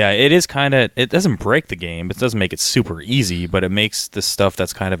 yeah, it is kind of. It doesn't break the game. It doesn't make it super easy, but it makes the stuff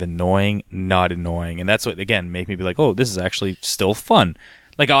that's kind of annoying not annoying, and that's what again make me be like, oh, this is actually still fun.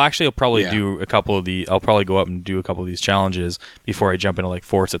 Like I'll probably Yeah. do a couple of I'll probably go up and do a couple of these challenges before I jump into like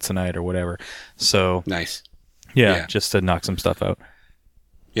Forza tonight or whatever. So nice. yeah, Yeah. just to knock some stuff out.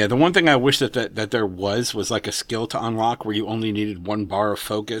 Yeah, the one thing I wish that there was like a skill to unlock where you only needed 1 bar of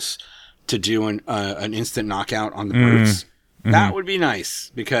focus to do an instant knockout on the brutes. That would be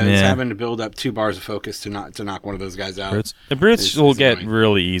nice, because Yeah. having to build up 2 bars of focus to knock one of those guys out. The brutes is will get annoying.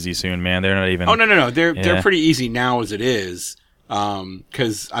 really easy soon, man. They're not even. Oh no, they're Yeah. pretty easy now as it is.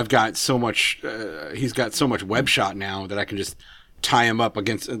 Because I've got so much. He's got so much web shot now that I can just tie him up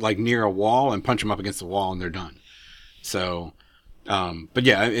against like near a wall and punch him up against the wall, and they're done. So, but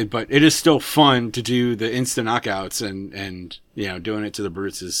yeah, but it is still fun to do the instant knockouts, and doing it to the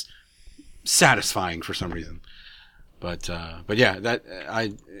brutes is satisfying for some reason. But yeah,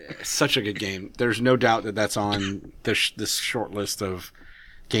 such a good game. There's no doubt that that's on this short list of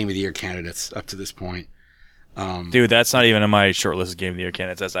Game of the Year candidates up to this point. Dude, that's not even on my short list of Game of the Year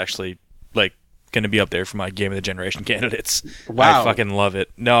candidates. That's actually like going to be up there for my Game of the Generation candidates. Wow. I fucking love it.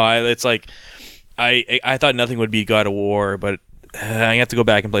 No, it's like I thought nothing would beat God of War, but I have to go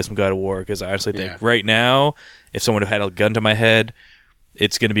back and play some God of War, because I honestly think right now, if someone had a gun to my head,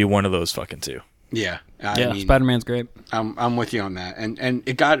 it's going to be one of those fucking two. Yeah, Yeah, Spider-Man's great. I'm with you on that, and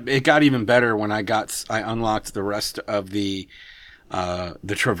it got even better when I unlocked the rest of the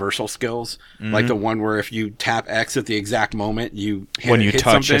traversal skills, like the one where if you tap X at the exact moment you hit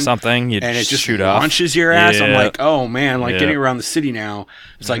touch something, you and it just shoot off. launches your ass. I'm Yeah. like, oh man, like Yeah. getting around the city now.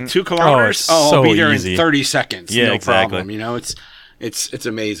 It's like 2 kilometers. it's I'll so be there easy. in 30 seconds. Yeah, no exactly. problem. It's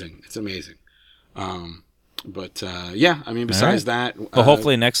amazing. It's amazing. But yeah, I mean, besides that, Well,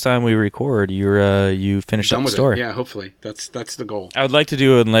 hopefully next time we record, you finish done up the with story. it. Yeah, hopefully that's the goal. I would like to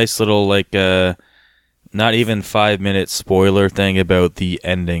do a nice little not even 5-minute spoiler thing about the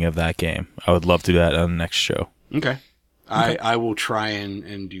ending of that game. I would love to do that on the next show. Okay. I will try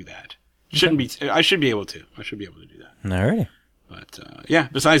and do that. I should be able to. I should be able to do that. Alrighty. But yeah,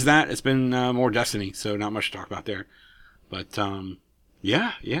 besides that, it's been more Destiny, so not much to talk about there. But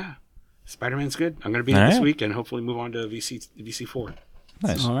yeah, Spider-Man's good. I'm going to beat it this week and hopefully move on to VC4.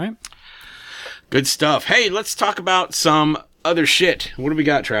 Nice. All right. Good stuff. Hey, let's talk about some other shit. What do we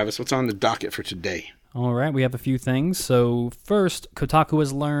got, Travis? What's on the docket for today? All right, we have a few things. So first, Kotaku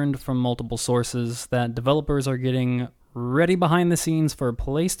has learned from multiple sources that developers are getting ready behind the scenes for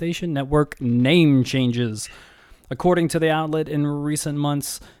PlayStation Network name changes. According to the outlet, in recent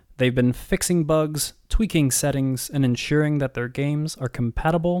months, they've been fixing bugs, tweaking settings, and ensuring that their games are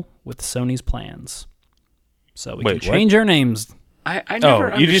compatible with Sony's plans. So we can change our names. I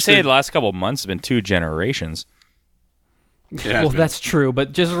never you just say understood- the last couple of months have been 2 generations. Well, that's true,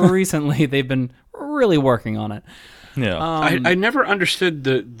 but just recently they've been really working on it. Yeah. I never understood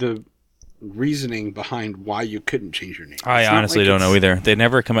the reasoning behind why you couldn't change your name. I It's not honestly like don't it's- know either. They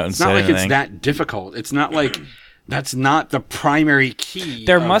never come out and It's say not like anything. it's that difficult. It's not like that's not the primary key.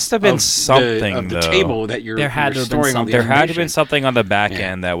 There of- must have been of something, of the though. table that you're There had you're to have been storing all the There had to have information. been something on the back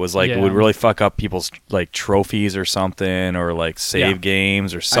Yeah. end that was like Yeah. would really fuck up people's like trophies or something, or like save Yeah.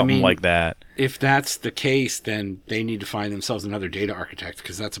 games or something mean, like that. If that's the case, then they need to find themselves another data architect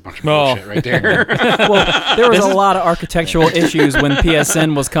because that's a bunch of Oh. bullshit right there. Well, there was a lot of architectural issues when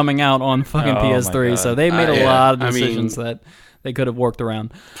PSN was coming out on fucking Oh my PS3, God. so they made a Yeah, lot of I mean- decisions that they could have worked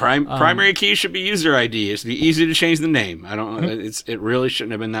around. Primary key should be user ID. It should be easy to change the name. I don't. It really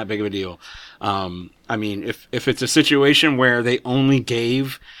shouldn't have been that big of a deal. I mean, if it's a situation where they only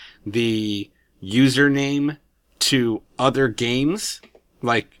gave the username to other games,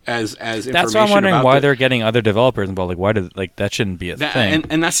 like as information That's why I'm wondering about why the- they're getting other developers involved. Like, why did that shouldn't be a That, thing?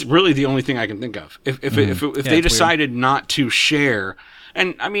 and that's really the only thing I can think of. If they weird. decided not to share,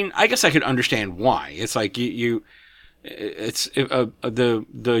 and I mean, I guess I could understand why. It's like the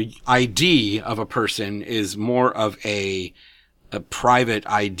ID of a person is more of a private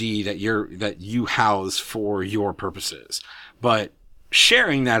ID that you house for your purposes, but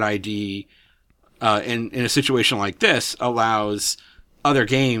sharing that ID in a situation like this allows other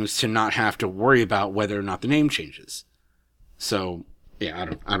games to not have to worry about whether or not the name changes. So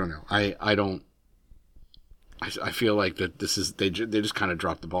yeah, I don't know. I feel like that this is they just kind of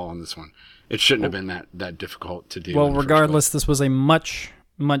dropped the ball on this one. It shouldn't have been that difficult to do. Well, in the first regardless, this was a much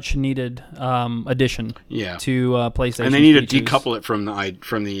needed addition place. Yeah, to PlayStation. and they need to features. decouple it from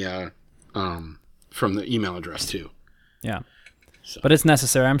the email address too. Yeah. But it's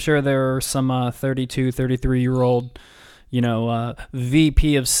necessary. I'm sure there are some 32, 33-year-old,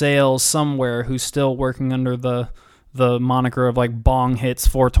 VP of sales somewhere who's still working under the moniker of like Bong Hits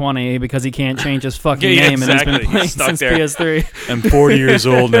 420 because he can't change his fucking Yeah, name exactly. and he's been playing He's stuck since there. PS3. I'm 40 years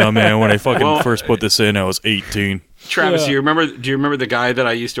old now, man. When I fucking first put this in, I was 18. Travis, Yeah. do you remember the guy that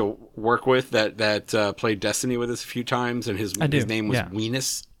I used to work with that played Destiny with us a few times, and his do, name was yeah.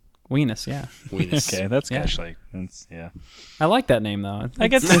 Weenus? Weenus, yeah. Weenus. Okay, that's Yeah. actually yeah. I like that name though. I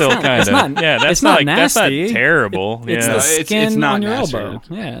guess It's still not- kind it's of not- yeah. That's it's not that's not nasty. terrible. It's yeah. the it's skin not on your nasty. elbow.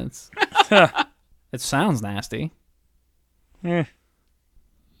 Yeah, it sounds nasty. Eh.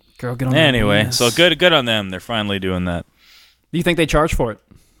 Girl, get on that Anyway, Weenus. so good on them. They're finally doing that. Do you think they charge for it?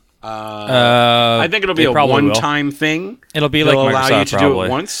 I think it'll be they a probably will. one-time thing. It'll be They'll like allow Microsoft you to probably. do it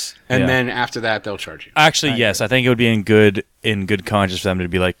once, and Yeah. then after that they'll charge you. Actually, yes, I think it would be in good conscience for them to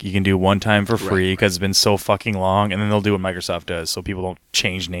be like, you can do one time for free because it's been so fucking long, and then they'll do what Microsoft does, so people don't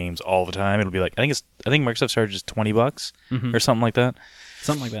change names all the time. It'll be like I think Microsoft charges $20 or something like that.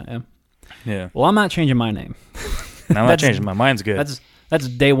 Something like that, yeah. Yeah, Well, I'm not changing my name. and I'm not That's- changing. My mind's good. That's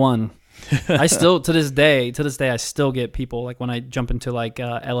day one. I still to this day I still get people like when I jump into like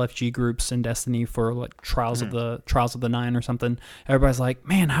LFG groups in Destiny for like Trials of the Nine or something. Everybody's like,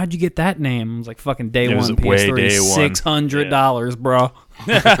 "Man, how'd you get that name?" I was like, "Fucking day It was one way PS3, day one. $600, bro."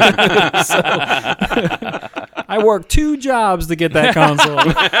 So, I worked 2 jobs to get that console.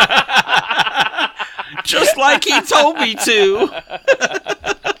 Just like he told me to.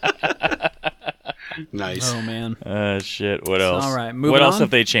 Nice. Oh man. Shit. What else? all right, moving what else on. have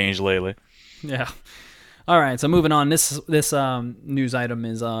they changed lately? Yeah. All right, so moving on. This news item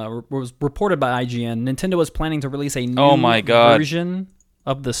is was reported by IGN. Nintendo is planning to release a new Oh my God. version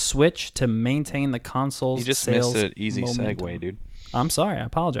of the Switch to maintain the console's You just sales missed an easy momentum. segue, dude. I'm sorry. I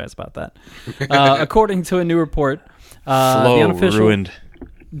apologize about that. According to a new report, the Flow unofficial ruined.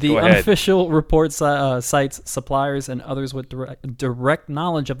 The Go ahead. unofficial report cites suppliers and others with direct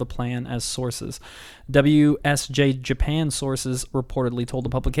knowledge of the plan as sources. WSJ Japan sources reportedly told the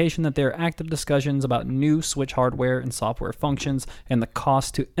publication that there are active discussions about new Switch hardware and software functions and the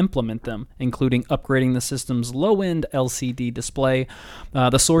cost to implement them, including upgrading the system's low-end LCD display.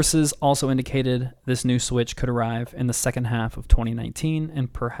 The sources also indicated this new Switch could arrive in the second half of 2019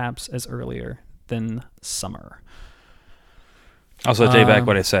 and perhaps as earlier than summer. Also, take back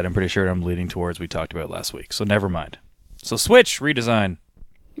what I said. I'm pretty sure I'm leading towards we talked about last week. So never mind. So Switch redesign.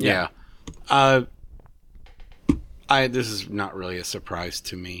 Yeah. This is not really a surprise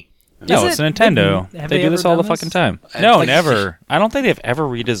to me. No, it's Nintendo. Have They do this all ever the done fucking time. No, never. I don't think they've ever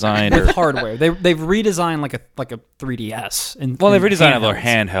redesigned. With hardware. They've redesigned like a 3DS. Well, they've redesigned handhelds. their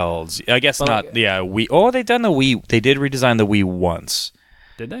handhelds. I guess But not. like- Yeah, Wii. Oh, they've done the Wii. They did redesign the Wii once.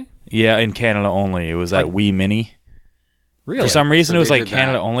 Did they? Yeah, in Canada only. It was that Wii Mini. Really? For some reason, So it was they like did that.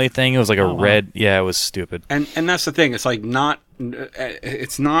 Canada only thing. It was like a Oh, wow. red. Yeah, it was stupid. And that's the thing. It's like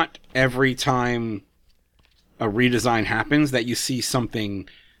it's not every time a redesign happens that you see something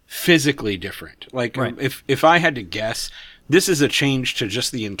physically different. Like Right. if I had to guess, this is a change to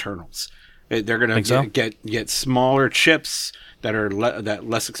just the internals. They're going Think so? to get smaller chips that are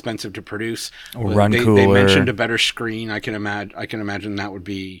less expensive to produce. Run They cooler. mentioned a better screen. I can imagine that would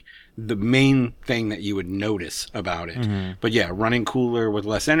be the main thing that you would notice about it. Mm-hmm. But yeah, running cooler with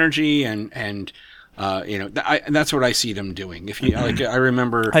less energy and that's what I see them doing. If you like, I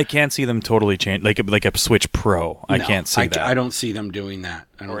remember. I can't see them totally change like a Switch Pro. I No, can't see that. I don't see them doing that.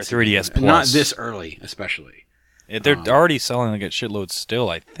 I don't Or a see them 3DS doing that. Not Plus. this early, especially. They're already selling like a shitload still.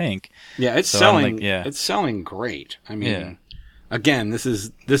 I think. Yeah, it's So I'm selling. like, yeah. It's selling great. I mean, Yeah. again, this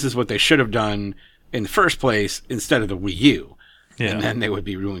is what they should have done in the first place instead of the Wii U, Yeah. and then they would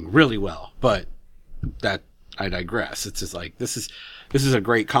be doing really well. But that I digress. It's just like this is a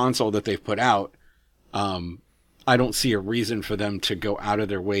great console that they've put out. I don't see a reason for them to go out of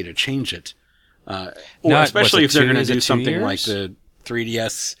their way to change it, or Not- especially what's if it, they're going is to it do 2 something years? like the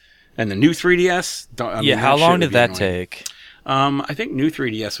 3DS and the new 3DS. Yeah. How long did that take? I think new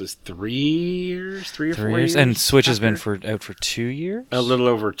 3DS was 3 years, 3 or 4 years. And Switch has been after. out for 2 years. A little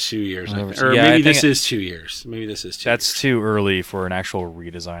over 2 years, I Over think. two- Or yeah, I maybe think this it- is 2 years. Maybe this is 2 That's years. too early for an actual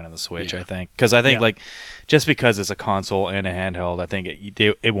redesign of the Switch, Yeah. I think. Because I think, Yeah. like, just because it's a console and a handheld, I think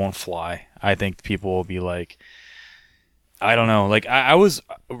it won't fly. I think people will be like, I don't know. Like, I was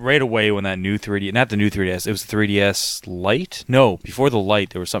right away when that new 3D, not the new 3DS, it was the 3DS Lite? No, before the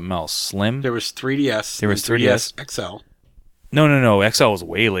Lite, there was something else. Slim? There was 3DS. There was and 3DS 3DS. XL. No. XL was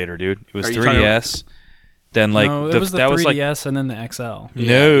way later, dude. It was Are you talking 3DS. Then, like, no, it was the that 3DS was like. and then the XL.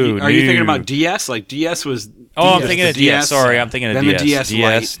 No, Are you thinking no. about DS? Like DS was. Oh, I'm DS, thinking the of DS. Sorry, I'm thinking of then DS. the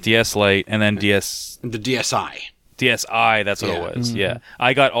DS Lite, DS Lite, and then DS. and the DSi. DSi, that's what Yeah. it was. Yeah,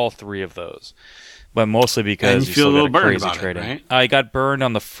 I got all three of those, but mostly because And you feel still a little got burned crazy about it, trading. right? I got burned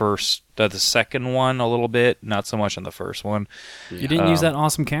on the second one a little bit, not so much on the first one. You didn't use that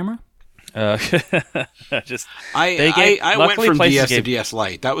awesome camera? Just I went luckily from places DS to gave- DS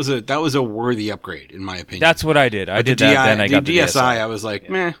Lite. That was a worthy upgrade in my opinion. That's what I did. I But did the that. DI Then I got the DSi. DSi. I was like,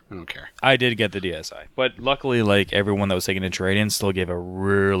 meh, I don't care. I did get the DSi, but luckily, like everyone that was taking a trade-in still gave a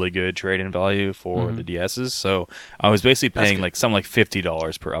really good trade-in value for the DSs. So I was basically paying good. like something like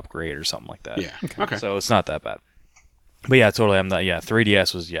 $50 per upgrade or something like that. Yeah. Okay. So it's not that bad. But yeah, totally. I'm not. Yeah,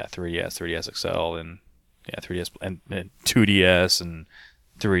 3DS was 3DS XL, and 3DS and 2DS and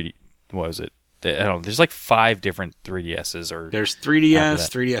 3D. What was it? I don't know. There's like 5 different 3DSs or There's After 3DS,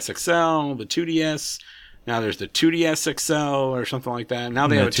 that. 3DS XL, the 2DS. Now there's the 2DS XL or something like that. Now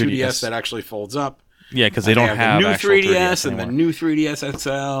they No, have a 2DS 2DS. that actually folds up. yeah, because they don't have the new actual 3DS and anymore. the new 3DS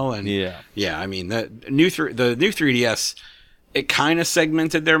XL and Yeah. I mean the new 3DS, it kind of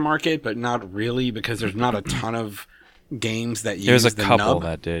segmented their market, but not really because there's not a ton of games that use There's a the couple nub.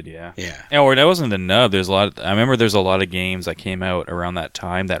 that did, yeah. Yeah. Or that wasn't the nub. There's a lot. I remember there's a lot of games that came out around that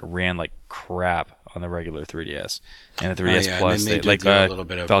time that ran like crap on the regular 3DS and the 3DS Oh, yeah, Plus. and then they did like do a little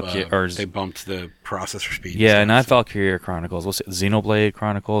bit of Valkyrie, they bumped the processor speed. yeah, and not stuff. Valkyria Chronicles. What's it? Xenoblade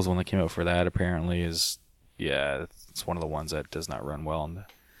Chronicles, one that came out for that apparently is, it's one of the ones that does not run well on the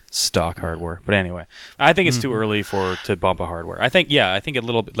stock hardware. But anyway, I think it's too early to bump a hardware. I think a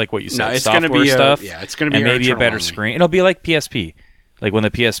little bit like what you said, No, it's software gonna be stuff. it's gonna be and maybe a internal better only. screen. It'll be like PSP, like when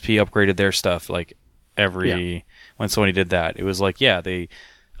the PSP upgraded their stuff. Like when Sony did that, it was like they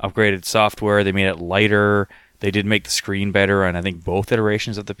upgraded software. They made it lighter. They did make the screen better on I think both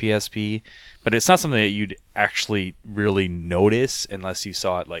iterations of the PSP. But it's not something that you'd actually really notice unless you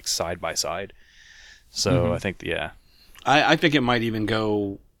saw it like side by side. So I think I think it might even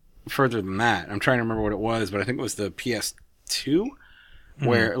go further than that. I'm trying to remember what it was, but I think it was the PS2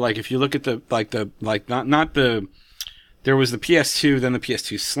 where like if you look at not the there was the PS2, then the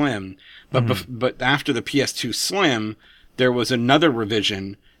PS2 Slim, but after the PS2 Slim, there was another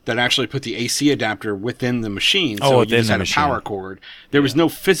revision that actually put the AC adapter within the machine, so you just had a power cord. There was no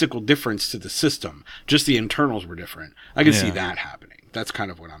physical difference to the system; just the internals were different. I can see that happening. That's kind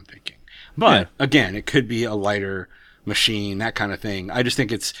of what I'm thinking. But again, it could be a lighter machine, that kind of thing. I just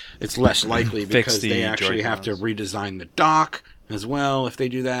think it's less likely because they actually have to redesign the dock as well if they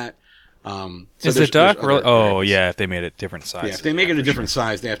do that. Is the dock really? Oh, yeah, if they made it different size. Yeah, if they make it a different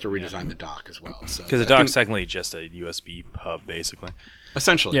size, they have to redesign the dock as well. Because the dock's technically just a USB hub, basically.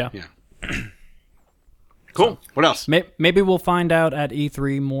 Essentially, yeah. Cool. What else? Maybe we'll find out at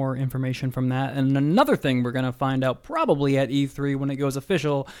E3 more information from that. And another thing we're going to find out probably at E3 when it goes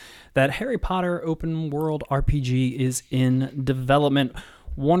official, that Harry Potter open world RPG is in development.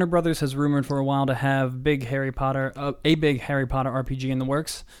 Warner Brothers has rumored for a while to have a big Harry Potter RPG in the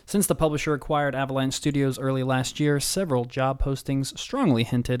works. Since the publisher acquired Avalanche Studios early last year, several job postings strongly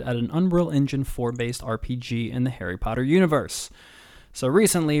hinted at an Unreal Engine 4-based RPG in the Harry Potter universe. So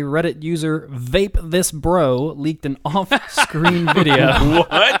recently, Reddit user VapeThisBro leaked an off-screen video.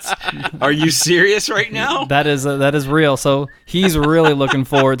 What? Are you serious right now? That is real. So he's really looking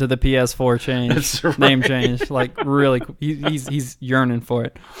forward to the PS4 change, name change. Like really, he's yearning for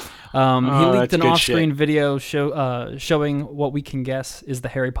it. He leaked an off-screen video showing what we can guess is the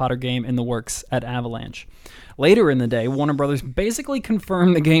Harry Potter game in the works at Avalanche. Later in the day, Warner Brothers basically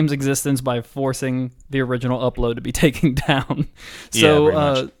confirmed the game's existence by forcing the original upload to be taken down.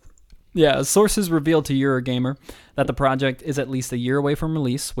 So, sources revealed to Eurogamer that the project is at least a year away from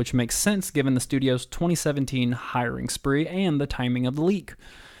release, which makes sense given the studio's 2017 hiring spree and the timing of the leak.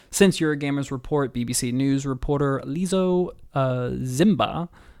 Since Eurogamer's report, BBC News reporter Lizo Zimba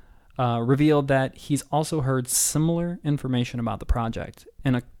revealed that he's also heard similar information about the project.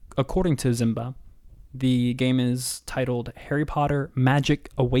 And according to Zimba, the game is titled Harry Potter Magic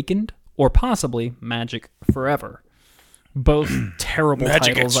Awakened, or possibly Magic Forever. Both terrible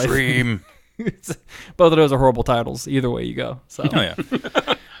Magic titles. Extreme. Both of those are horrible titles. Either way you go. So. Oh yeah.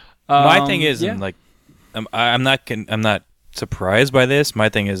 My thing is, like, I'm not surprised by this. My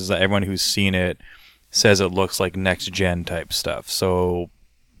thing is that everyone who's seen it says it looks like next gen type stuff. So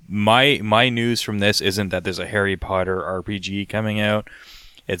my news from this isn't that there's a Harry Potter RPG coming out.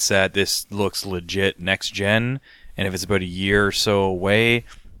 It's that this looks legit next gen, and if it's about a year or so away,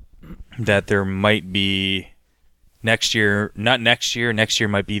 that there might be next year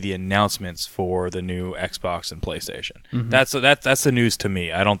might be the announcements for the new Xbox and PlayStation. Mm-hmm. That's the news to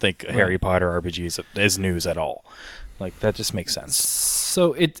me. I don't think Harry Potter RPG is news at all. Like, that just makes sense.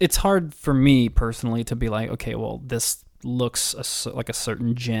 So it's hard for me personally to be like, okay, well, this looks like a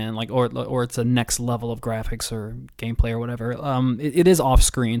certain gen, like or it's a next level of graphics or gameplay or whatever. It is off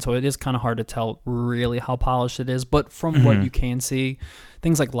screen, so it is kind of hard to tell really how polished it is. But from what you can see,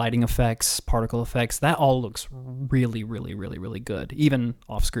 things like lighting effects, particle effects, that all looks really, really, really, really good, even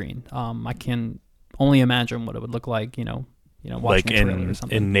off screen. I can only imagine what it would look like, watching like a trailer or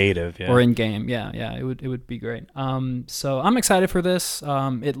something. In native, or in game, yeah, it would be great. So I'm excited for this.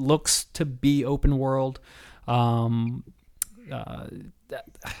 It looks to be open world. That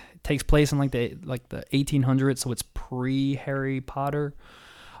takes place in like the 1800s, so it's pre Harry Potter.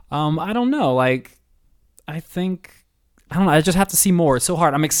 I don't know. Like, I don't know. I just have to see more. It's so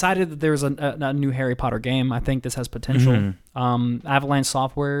hard. I'm excited that there's a new Harry Potter game. I think this has potential. Mm-hmm. Avalanche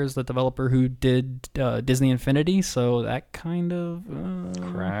Software is the developer who did Disney Infinity, so that kind of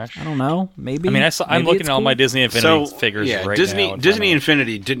crash. I don't know. Maybe. I mean, I'm looking at all my Disney Infinity figures right now. Disney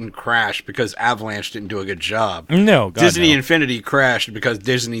Infinity didn't crash because Avalanche didn't do a good job. No, God, Disney Infinity crashed because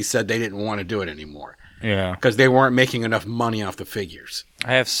Disney said they didn't want to do it anymore. Yeah, because they weren't making enough money off the figures.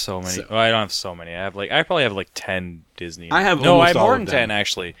 I have so many. I don't have so many. I probably have like 10 Disney. I have almost all more of than them. 10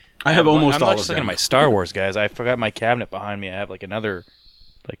 actually. I have almost all of them. I'm just looking at my Star Wars guys. I forgot my cabinet behind me. I have like another,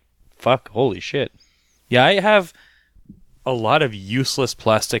 holy shit. Yeah, I have a lot of useless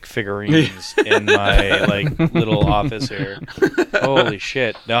plastic figurines in my little office here. Holy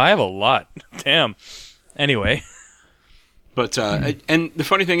shit! No, I have a lot. Damn. Anyway. But and the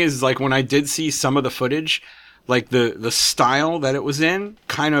funny thing is, like, when I did see some of the footage, like the style that it was in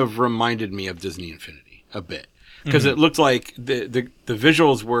kind of reminded me of Disney Infinity a bit, because it looked like the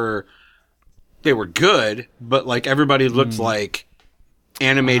visuals were good, but like everybody looked like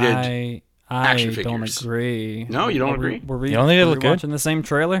animated action figures. I don't agree. No, you don't agree? Were we look good? watching the same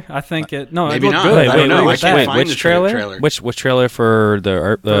trailer? I think it. No, maybe it not. looked good. I don't know. Which trailer? Which trailer for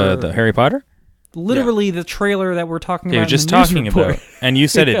the Harry Potter? Literally the trailer that we're talking about. You're just talking about, and you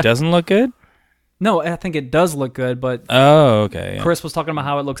said it doesn't look good. No, I think it does look good, but Oh, okay. Yeah. Chris was talking about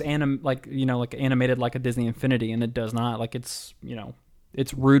how it looks like animated like a Disney Infinity, and it does not. Like it's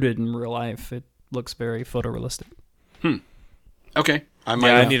it's rooted in real life. It looks very photorealistic. Okay.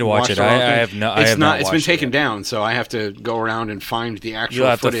 I need to watch it. the whole I thing. have not. I have not It's been watched it taken yet. down, so I have to go around and find the actual You'll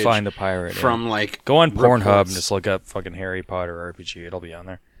have to footage find the pirate from like Go on Pornhub reports. and just look up fucking Harry Potter RPG. It'll be on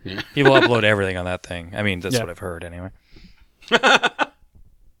there. Yeah. People upload everything on that thing. I mean, that's Yeah. what I've heard anyway.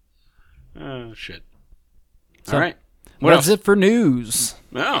 Oh shit. So, All right. What That's else? it for news.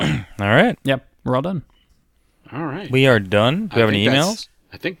 Oh, All right, Yep, we're all done. all right. we are done. Do you have any emails?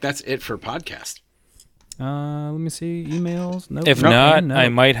 I think that's it for podcast. Let me see emails. Nope. If Nope. not, No. I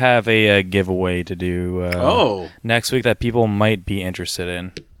might have a giveaway to do Oh, next week that people might be interested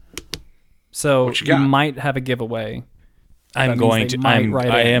in. So What you you got? might have a giveaway. I'm means going they to. might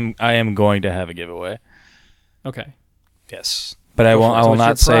write in. I am going to have a giveaway. Okay. Yes, but I Go won't. for it. I So will it's your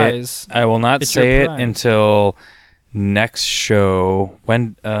not say it. prize. I will not It's your say it prize. until next show.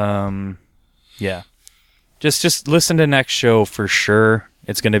 When yeah, just listen to next show for sure.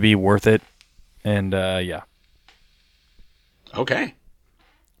 It's going to be worth it, and yeah. okay.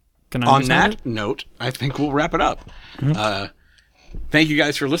 Can I On understand that note, I think we'll wrap it up. Thank you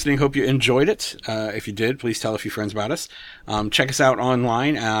guys for listening. Hope you enjoyed it. If you did, please tell a few friends about us. Check us out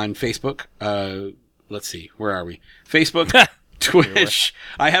online on Facebook. Let's see, where are we? Facebook, Twitch.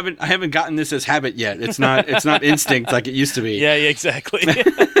 I haven't gotten this as habit yet. It's not instinct like it used to be. Yeah, exactly.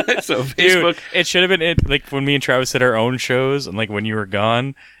 So Dude, Facebook. it should have been it, like when me and Travis did our own shows, and like when you were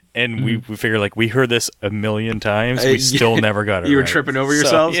gone, and we figured like we heard this a million times, we still never got it. You were right. tripping over So,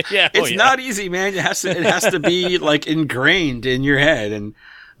 yourselves. yeah, It's not easy, man. It has to be like ingrained in your head. And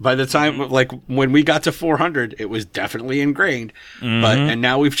by the time, like when we got to 400, it was definitely ingrained. And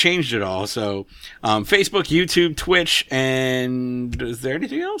now we've changed it all. So, Facebook, YouTube, Twitch, and is there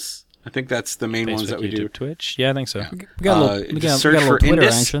anything else? I think that's the main ones Facebook, that we do. YouTube, Twitch. Yeah, I think so. We got a little, we got, search we got a for little Twitter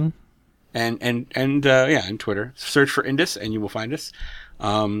Indus. action. And Twitter. Search for Indus and you will find us.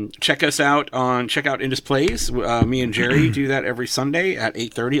 Check out Indus Plays. Me and Jerry do that every Sunday at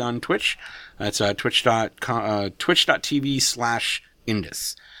 8:30 on Twitch. That's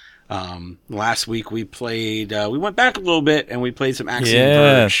twitch.tv/Indus. Last week we played, we went back a little bit and we played some Axiom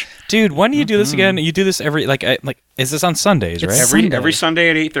Verge. Dude, when do you do this again? You do this every like is this on Sundays, right? Every Sunday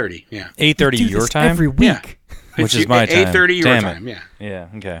at 8:30. Yeah. 8:30 Do your this time. every week. Yeah. Which is my time. 8:30 your Damn time. it. Yeah.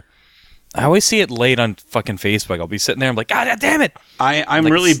 Yeah. Okay. I always see it late on fucking Facebook. I'll be sitting there. I'm like, God damn it! I'm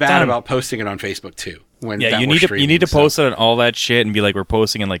Like, really bad stun. about posting it on Facebook too. When Yeah, that you we're need to streaming, so- post it on all that shit and be like, we're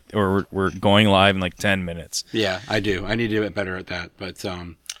posting in like, or we're going live in like 10 minutes. Yeah, I do. I need to get better at that. But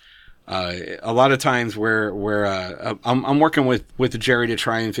a lot of times I'm working with Jerry to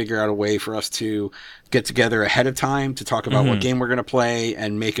try and figure out a way for us to get together ahead of time to talk about what game we're going to play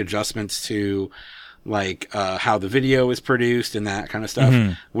and make adjustments to like how the video is produced and that kind of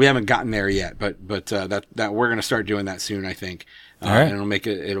stuff. We haven't gotten there yet, but that we're going to start doing that soon, I think. All right. And it'll make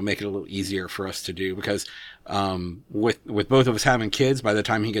it a little easier for us to do because with both of us having kids, by the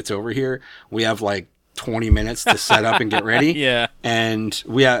time he gets over here, we have like 20 minutes to set up and get ready. Yeah. And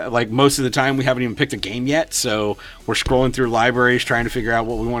we like most of the time we haven't even picked a game yet, so we're scrolling through libraries trying to figure out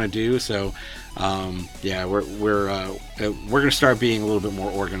what we want to do. So yeah, we're going to start being a little bit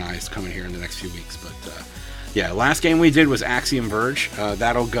more organized coming here in the next few weeks. But yeah, last game we did was Axiom Verge.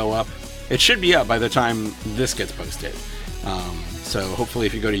 That'll go up. It should be up by the time this gets posted. So hopefully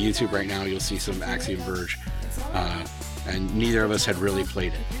if you go to YouTube right now, you'll see some Axiom Verge. And neither of us had really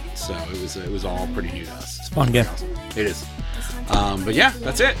played it, so it was all pretty new to us. It's a fun game. Awesome. It is. But yeah,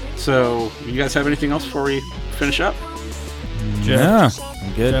 that's it. So you guys have anything else before we finish up? Yeah,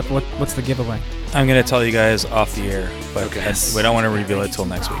 I'm good. Jeff, what's the giveaway? I'm going to tell you guys off the air, but Okay. we don't want to reveal it till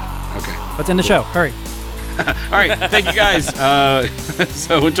next week. Okay. Let's end the show. Hurry. All right. Thank you guys.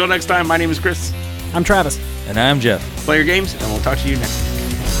 So until next time, my name is Chris. I'm Travis. And I'm Jeff. Play your games, and we'll talk to you next week.